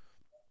that's,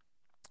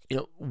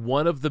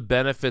 one of the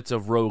benefits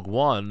of Rogue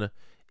One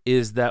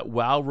is that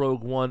while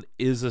Rogue One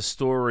is a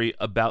story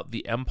about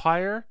the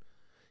Empire,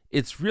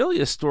 it's really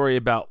a story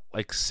about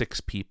like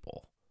 6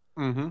 people,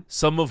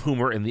 some of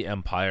whom are in the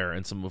Empire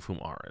and some of whom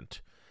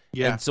aren't.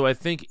 Yeah. And so I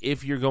think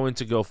if you're going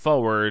to go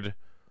forward,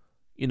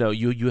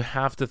 you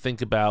have to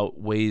think about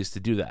ways to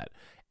do that.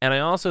 And I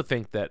also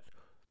think that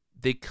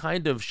they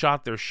kind of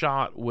shot their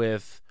shot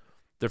with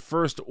the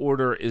First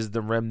Order is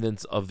the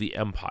remnants of the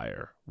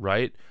Empire,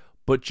 right?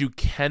 But you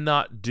can't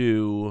now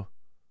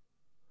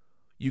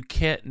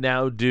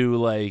do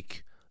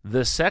like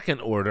the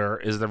Second Order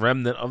is the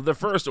remnant of the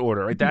First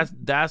Order, right?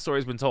 That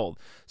story's been told.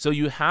 So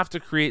you have to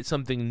create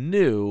something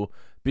new,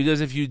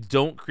 because if you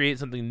don't create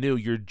something new,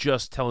 you're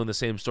just telling the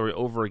same story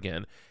over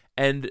again.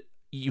 And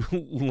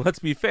let's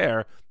be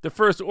fair, the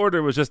First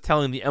Order was just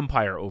telling the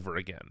Empire over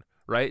again,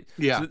 right?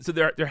 Yeah. So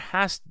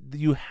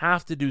you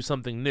have to do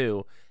something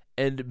new,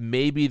 and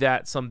maybe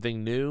that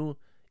something new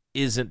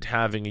isn't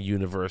having a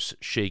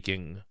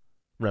universe-shaking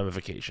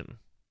ramification.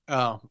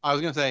 Oh, I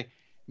was gonna say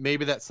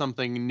maybe that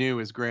something new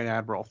is Grand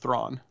Admiral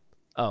Thrawn.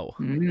 Oh,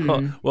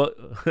 well,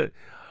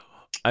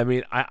 I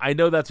mean, I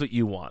know that's what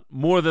you want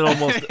more than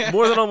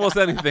almost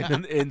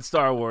anything in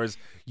Star Wars.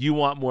 You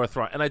want more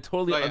Thrawn, and I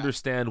totally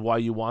understand why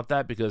you want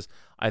that, because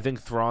I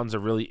think Thrawn's a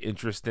really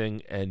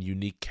interesting and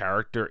unique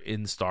character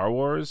in Star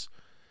Wars.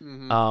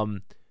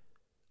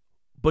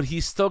 But he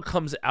still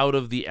comes out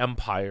of the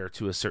Empire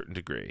to a certain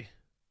degree.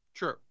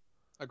 Sure,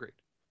 agreed.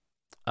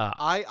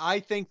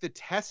 I think the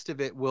test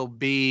of it will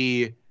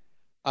be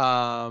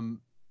the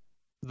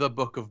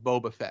Book of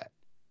Boba Fett.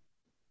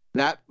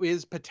 That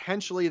is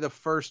potentially the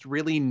first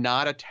really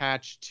not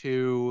attached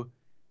to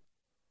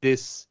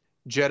this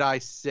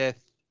Jedi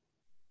Sith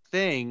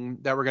thing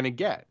that we're going to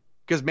get.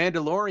 Because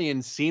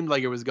Mandalorian seemed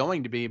like it was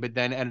going to be, but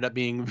then ended up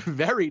being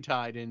very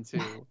tied into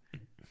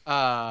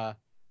the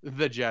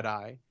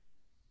Jedi.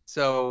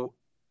 So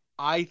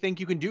I think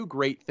you can do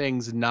great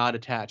things not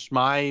attached.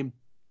 My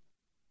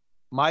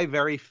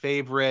very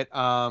favorite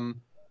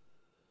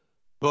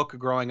book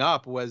growing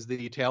up was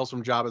the Tales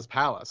from Jabba's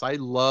Palace. I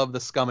love the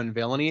scum and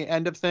villainy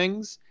end of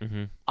things.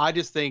 I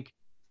just think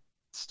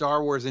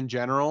Star Wars in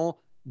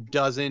general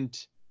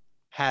doesn't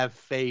have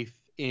faith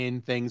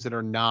in things that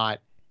are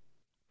not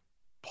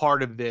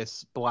part of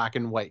this black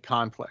and white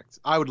conflict.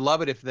 I would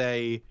love it if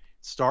they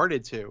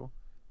started to.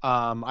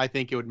 I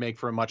think it would make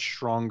for a much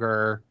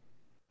stronger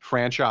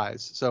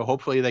franchise. So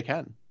hopefully they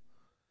can.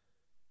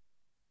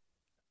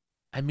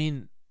 I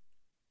mean,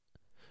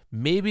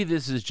 maybe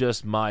this is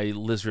just my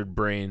lizard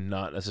brain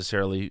not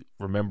necessarily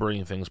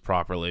remembering things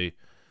properly,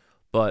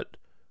 but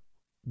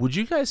would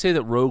you guys say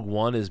that Rogue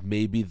One is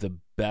maybe the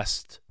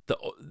best,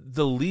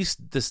 the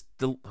least, that's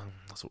what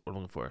I'm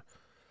looking for.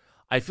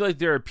 I feel like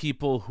there are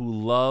people who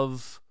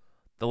love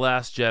The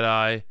Last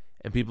Jedi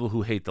and people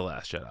who hate The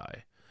Last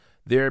Jedi.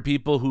 There are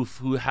people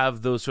who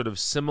have those sort of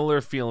similar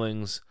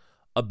feelings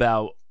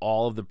about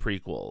all of the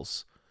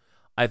prequels.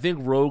 I think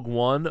Rogue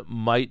One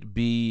might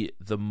be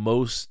the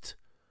most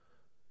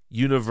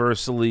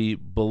universally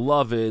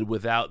beloved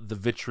without the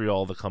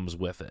vitriol that comes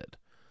with it.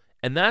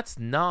 And that's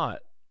not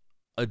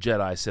a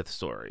Jedi Sith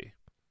story.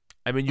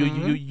 I mean,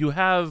 you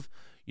have,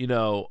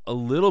 a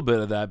little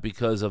bit of that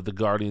because of the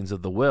Guardians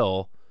of the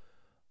Will,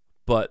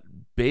 but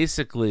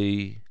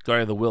basically,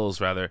 Guardian of the Wills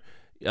rather,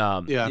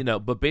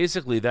 but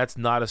basically that's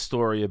not a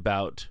story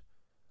about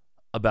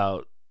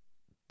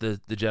the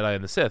Jedi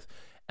and the Sith.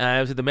 And I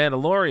would say The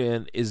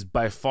Mandalorian is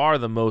by far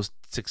the most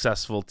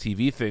successful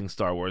TV thing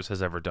Star Wars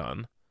has ever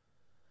done.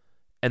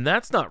 And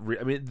that's not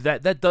I mean,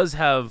 that does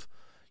have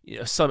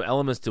some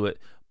elements to it,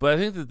 but I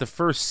think that the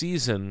first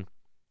season,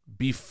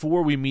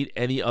 before we meet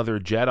any other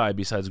Jedi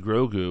besides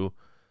Grogu,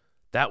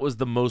 that was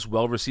the most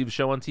well-received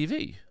show on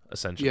TV,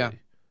 essentially. Yeah.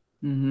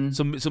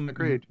 So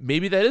Agreed.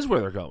 Maybe that is where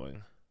they're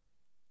going.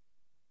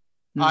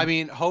 I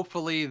mean,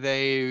 hopefully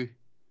they...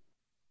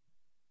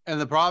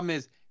 And the problem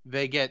is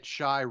they get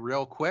shy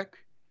real quick,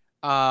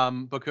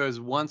 because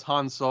once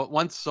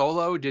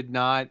Solo did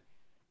not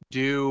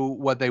do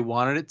what they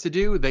wanted it to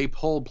do, they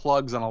pulled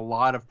plugs on a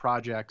lot of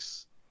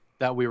projects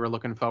that we were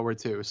looking forward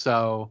to.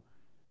 So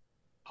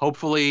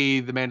hopefully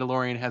The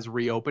Mandalorian has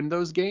reopened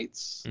those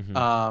gates.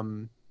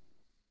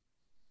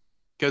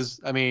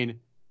 Because, I mean,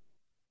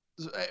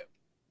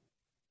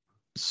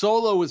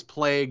 Solo was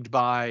plagued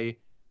by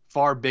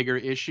far bigger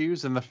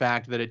issues than the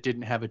fact that it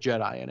didn't have a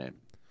Jedi in it.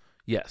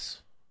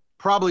 Yes.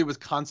 Probably was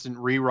constant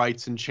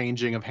rewrites and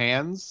changing of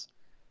hands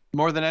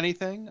more than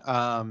anything.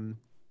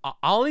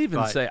 I'll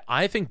even say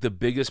I think the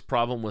biggest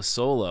problem with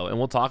Solo, and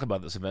we'll talk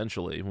about this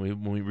eventually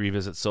when we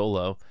revisit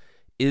Solo,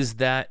 is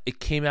that it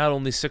came out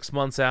only 6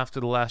 months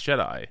after The Last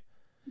Jedi.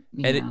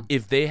 And Yeah.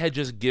 if they had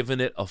just given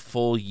it a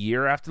full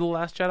year after The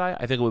Last Jedi,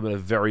 I think it would have been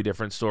a very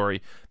different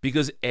story.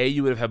 Because A,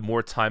 you would have had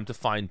more time to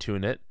fine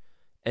tune it,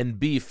 and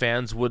B,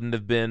 fans wouldn't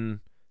have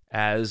been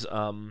as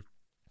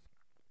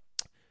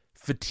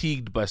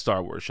fatigued by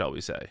Star Wars, shall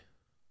we say?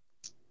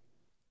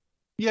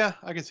 Yeah,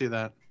 I can see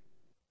that.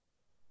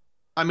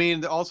 I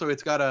mean, also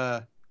it's got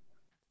a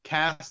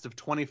cast of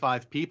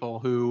 25 people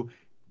who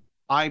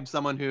I'm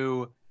someone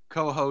who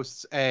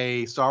co-hosts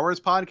a Star Wars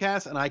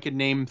podcast, and I could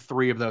name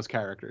 3 of those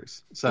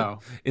characters. So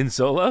In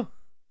Solo?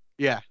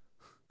 yeah,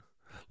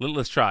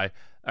 Let's try.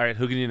 All right,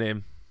 who can you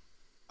name?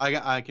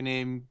 I can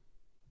name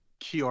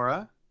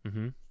Kiora,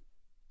 Mm-hmm.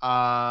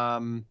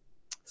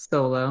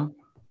 Solo.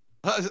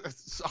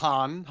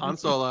 Han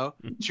Solo,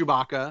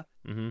 Chewbacca.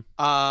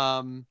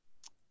 Mm-hmm.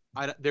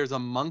 There's a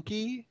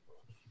monkey.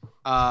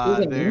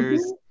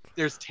 There's a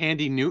There's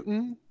Tandy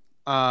Newton.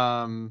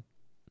 I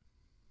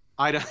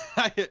don't.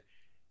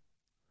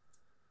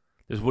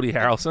 There's Woody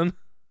Harrelson.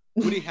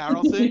 Woody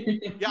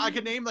Harrelson. Yeah, I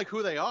could name like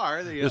who they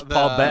are. There's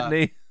Paul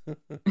Bettany.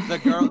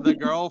 The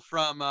girl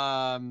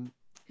from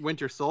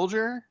Winter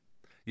Soldier.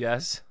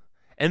 Yes.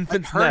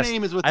 Enfant's Her Nest.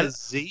 name is with a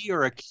Z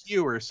or a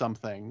Q or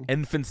something.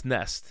 Enfant's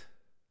Nest.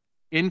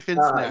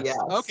 Infant's Nest. Yes.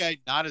 Okay,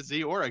 not a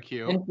Z or a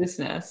Q. Infant's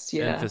Nest,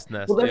 yeah. Infant's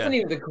Nest. Well, that's yeah. the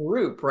name of the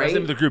group, That's right? the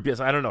name of the group. Yes,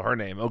 I don't know her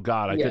name. Oh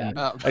God,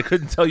 Yeah. I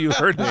couldn't tell you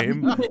her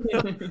name.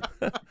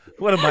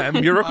 What am I, a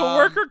miracle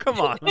worker? Come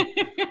on.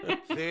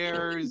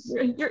 There's.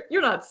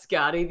 You're not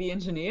Scotty the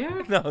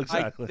engineer. No,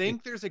 exactly. I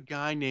think there's a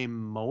guy named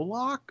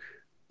Moloch.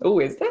 Oh,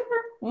 is there?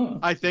 Hmm.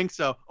 I think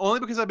so. Only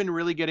because I've been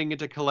really getting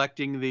into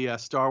collecting the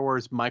Star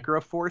Wars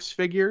Microforce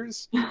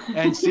figures,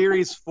 and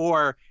Series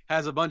 4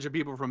 has a bunch of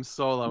people from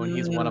Solo, and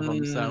he's one of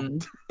them. So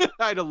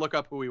I had to look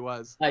up who he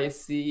was. I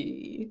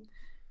see.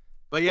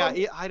 But yeah,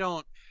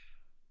 Well-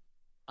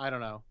 I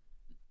don't know.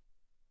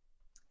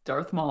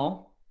 Darth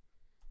Maul.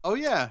 Oh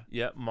yeah,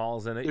 Yeah,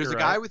 Maul's in it. there's You're a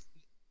guy right. with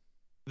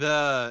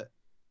the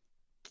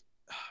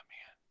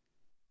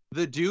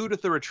dude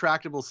with the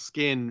retractable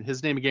skin.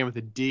 His name again with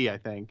a D, I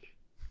think.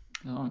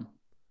 Oh.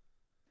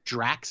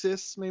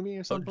 Draxus, maybe,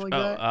 or something like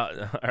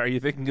that. Are you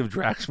thinking of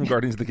Drax from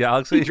Guardians of the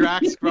Galaxy?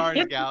 Drax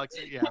Guardians of the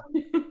Galaxy, yeah.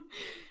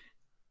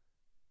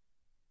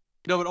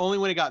 No, but only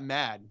when he got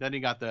mad. Then he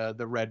got the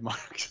red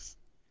marks.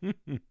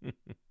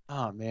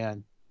 Oh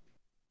man.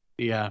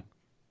 Yeah.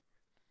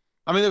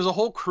 I mean, there was a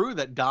whole crew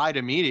that died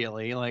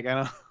immediately. Like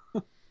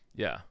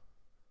Yeah.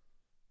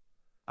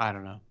 I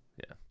don't know.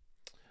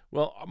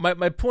 Well,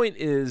 my point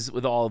is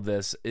with all of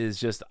this is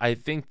just I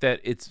think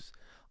that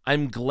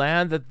I'm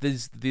glad that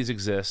these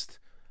exist,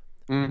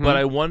 Mhm. but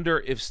I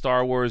wonder if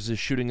Star Wars is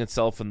shooting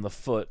itself in the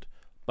foot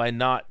by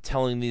not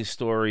telling these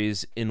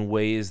stories in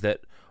ways that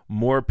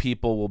more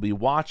people will be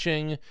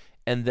watching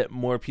and that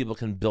more people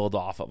can build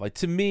off of. Like,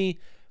 to me,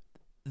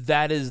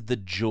 that is the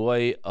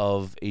joy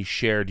of a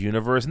shared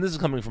universe, and this is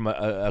coming from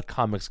a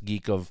comics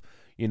geek of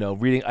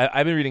reading.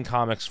 I've been reading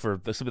comics for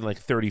something like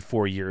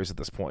 34 years at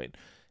this point,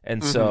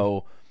 and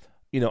so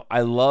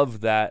I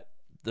love that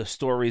the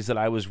stories that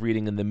I was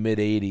reading in the mid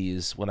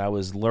 80s when I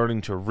was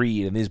learning to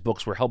read, and these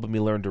books were helping me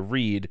learn to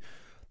read,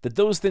 that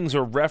those things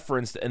are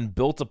referenced and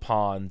built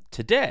upon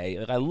today.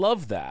 Like, I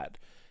love that,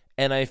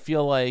 and I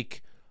feel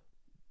like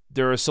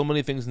there are so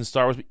many things in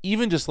Star Wars,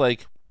 even just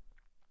like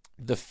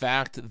the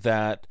fact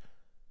that.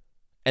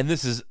 And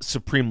this is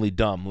supremely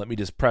dumb. Let me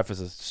just preface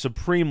this.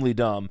 Supremely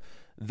dumb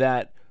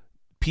that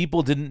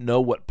people didn't know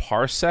what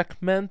parsec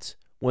meant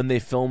when they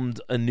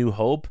filmed A New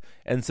Hope.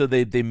 And so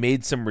they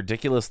made some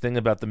ridiculous thing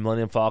about the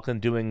Millennium Falcon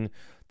doing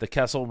the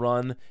Kessel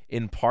Run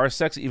in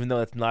parsecs, even though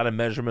it's not a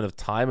measurement of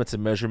time. It's a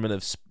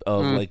measurement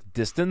of like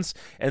distance.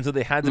 And so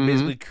they had to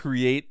basically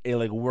create a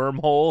like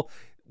wormhole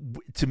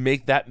to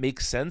make that make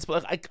sense.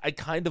 But like, I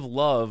kind of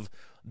love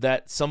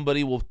that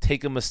somebody will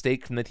take a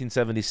mistake from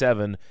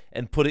 1977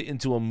 and put it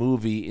into a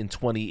movie in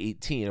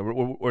 2018 or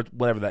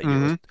whatever that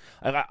year was.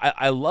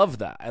 I love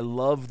that. I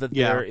love that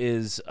there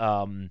is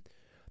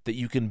that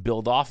you can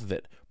build off of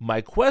it.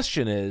 My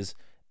question is,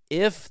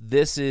 if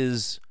this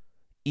is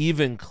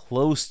even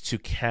close to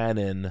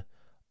canon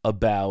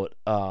about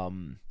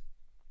the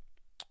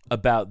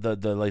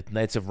like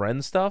Knights of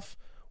Ren stuff,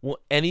 will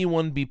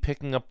anyone be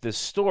picking up this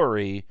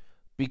story?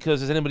 Because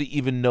does anybody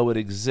even know it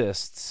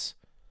exists?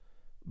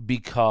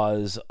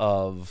 Because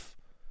of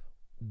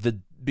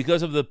the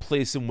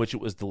place in which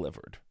it was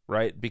delivered,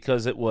 right?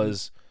 Because it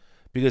was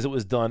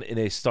done in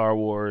a Star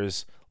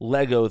Wars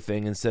Lego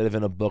thing instead of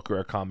in a book or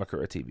a comic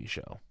or a TV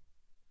show.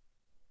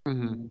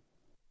 Mm-hmm.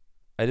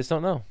 I just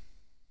don't know.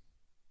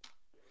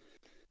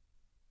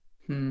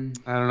 I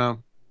don't know.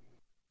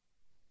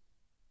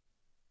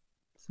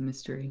 It's a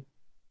mystery.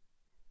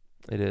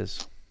 It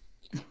is.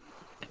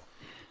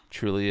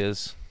 Truly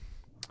is.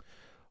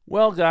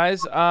 Well,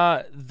 guys,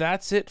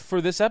 that's it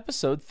for this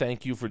episode.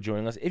 Thank you for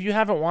joining us. If you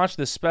haven't watched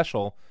this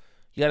special,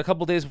 you got a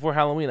couple days before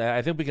Halloween.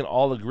 I think we can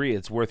all agree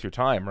it's worth your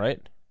time,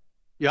 right?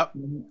 Yep.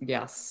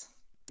 Yes.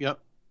 Yep.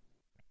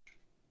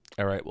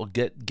 All right, well,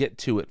 get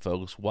to it,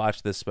 folks.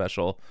 Watch this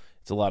special.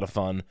 It's a lot of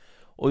fun.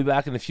 We'll be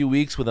back in a few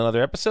weeks with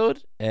another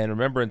episode. And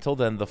remember, until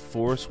then, the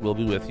Force will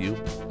be with you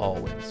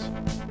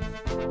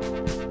always.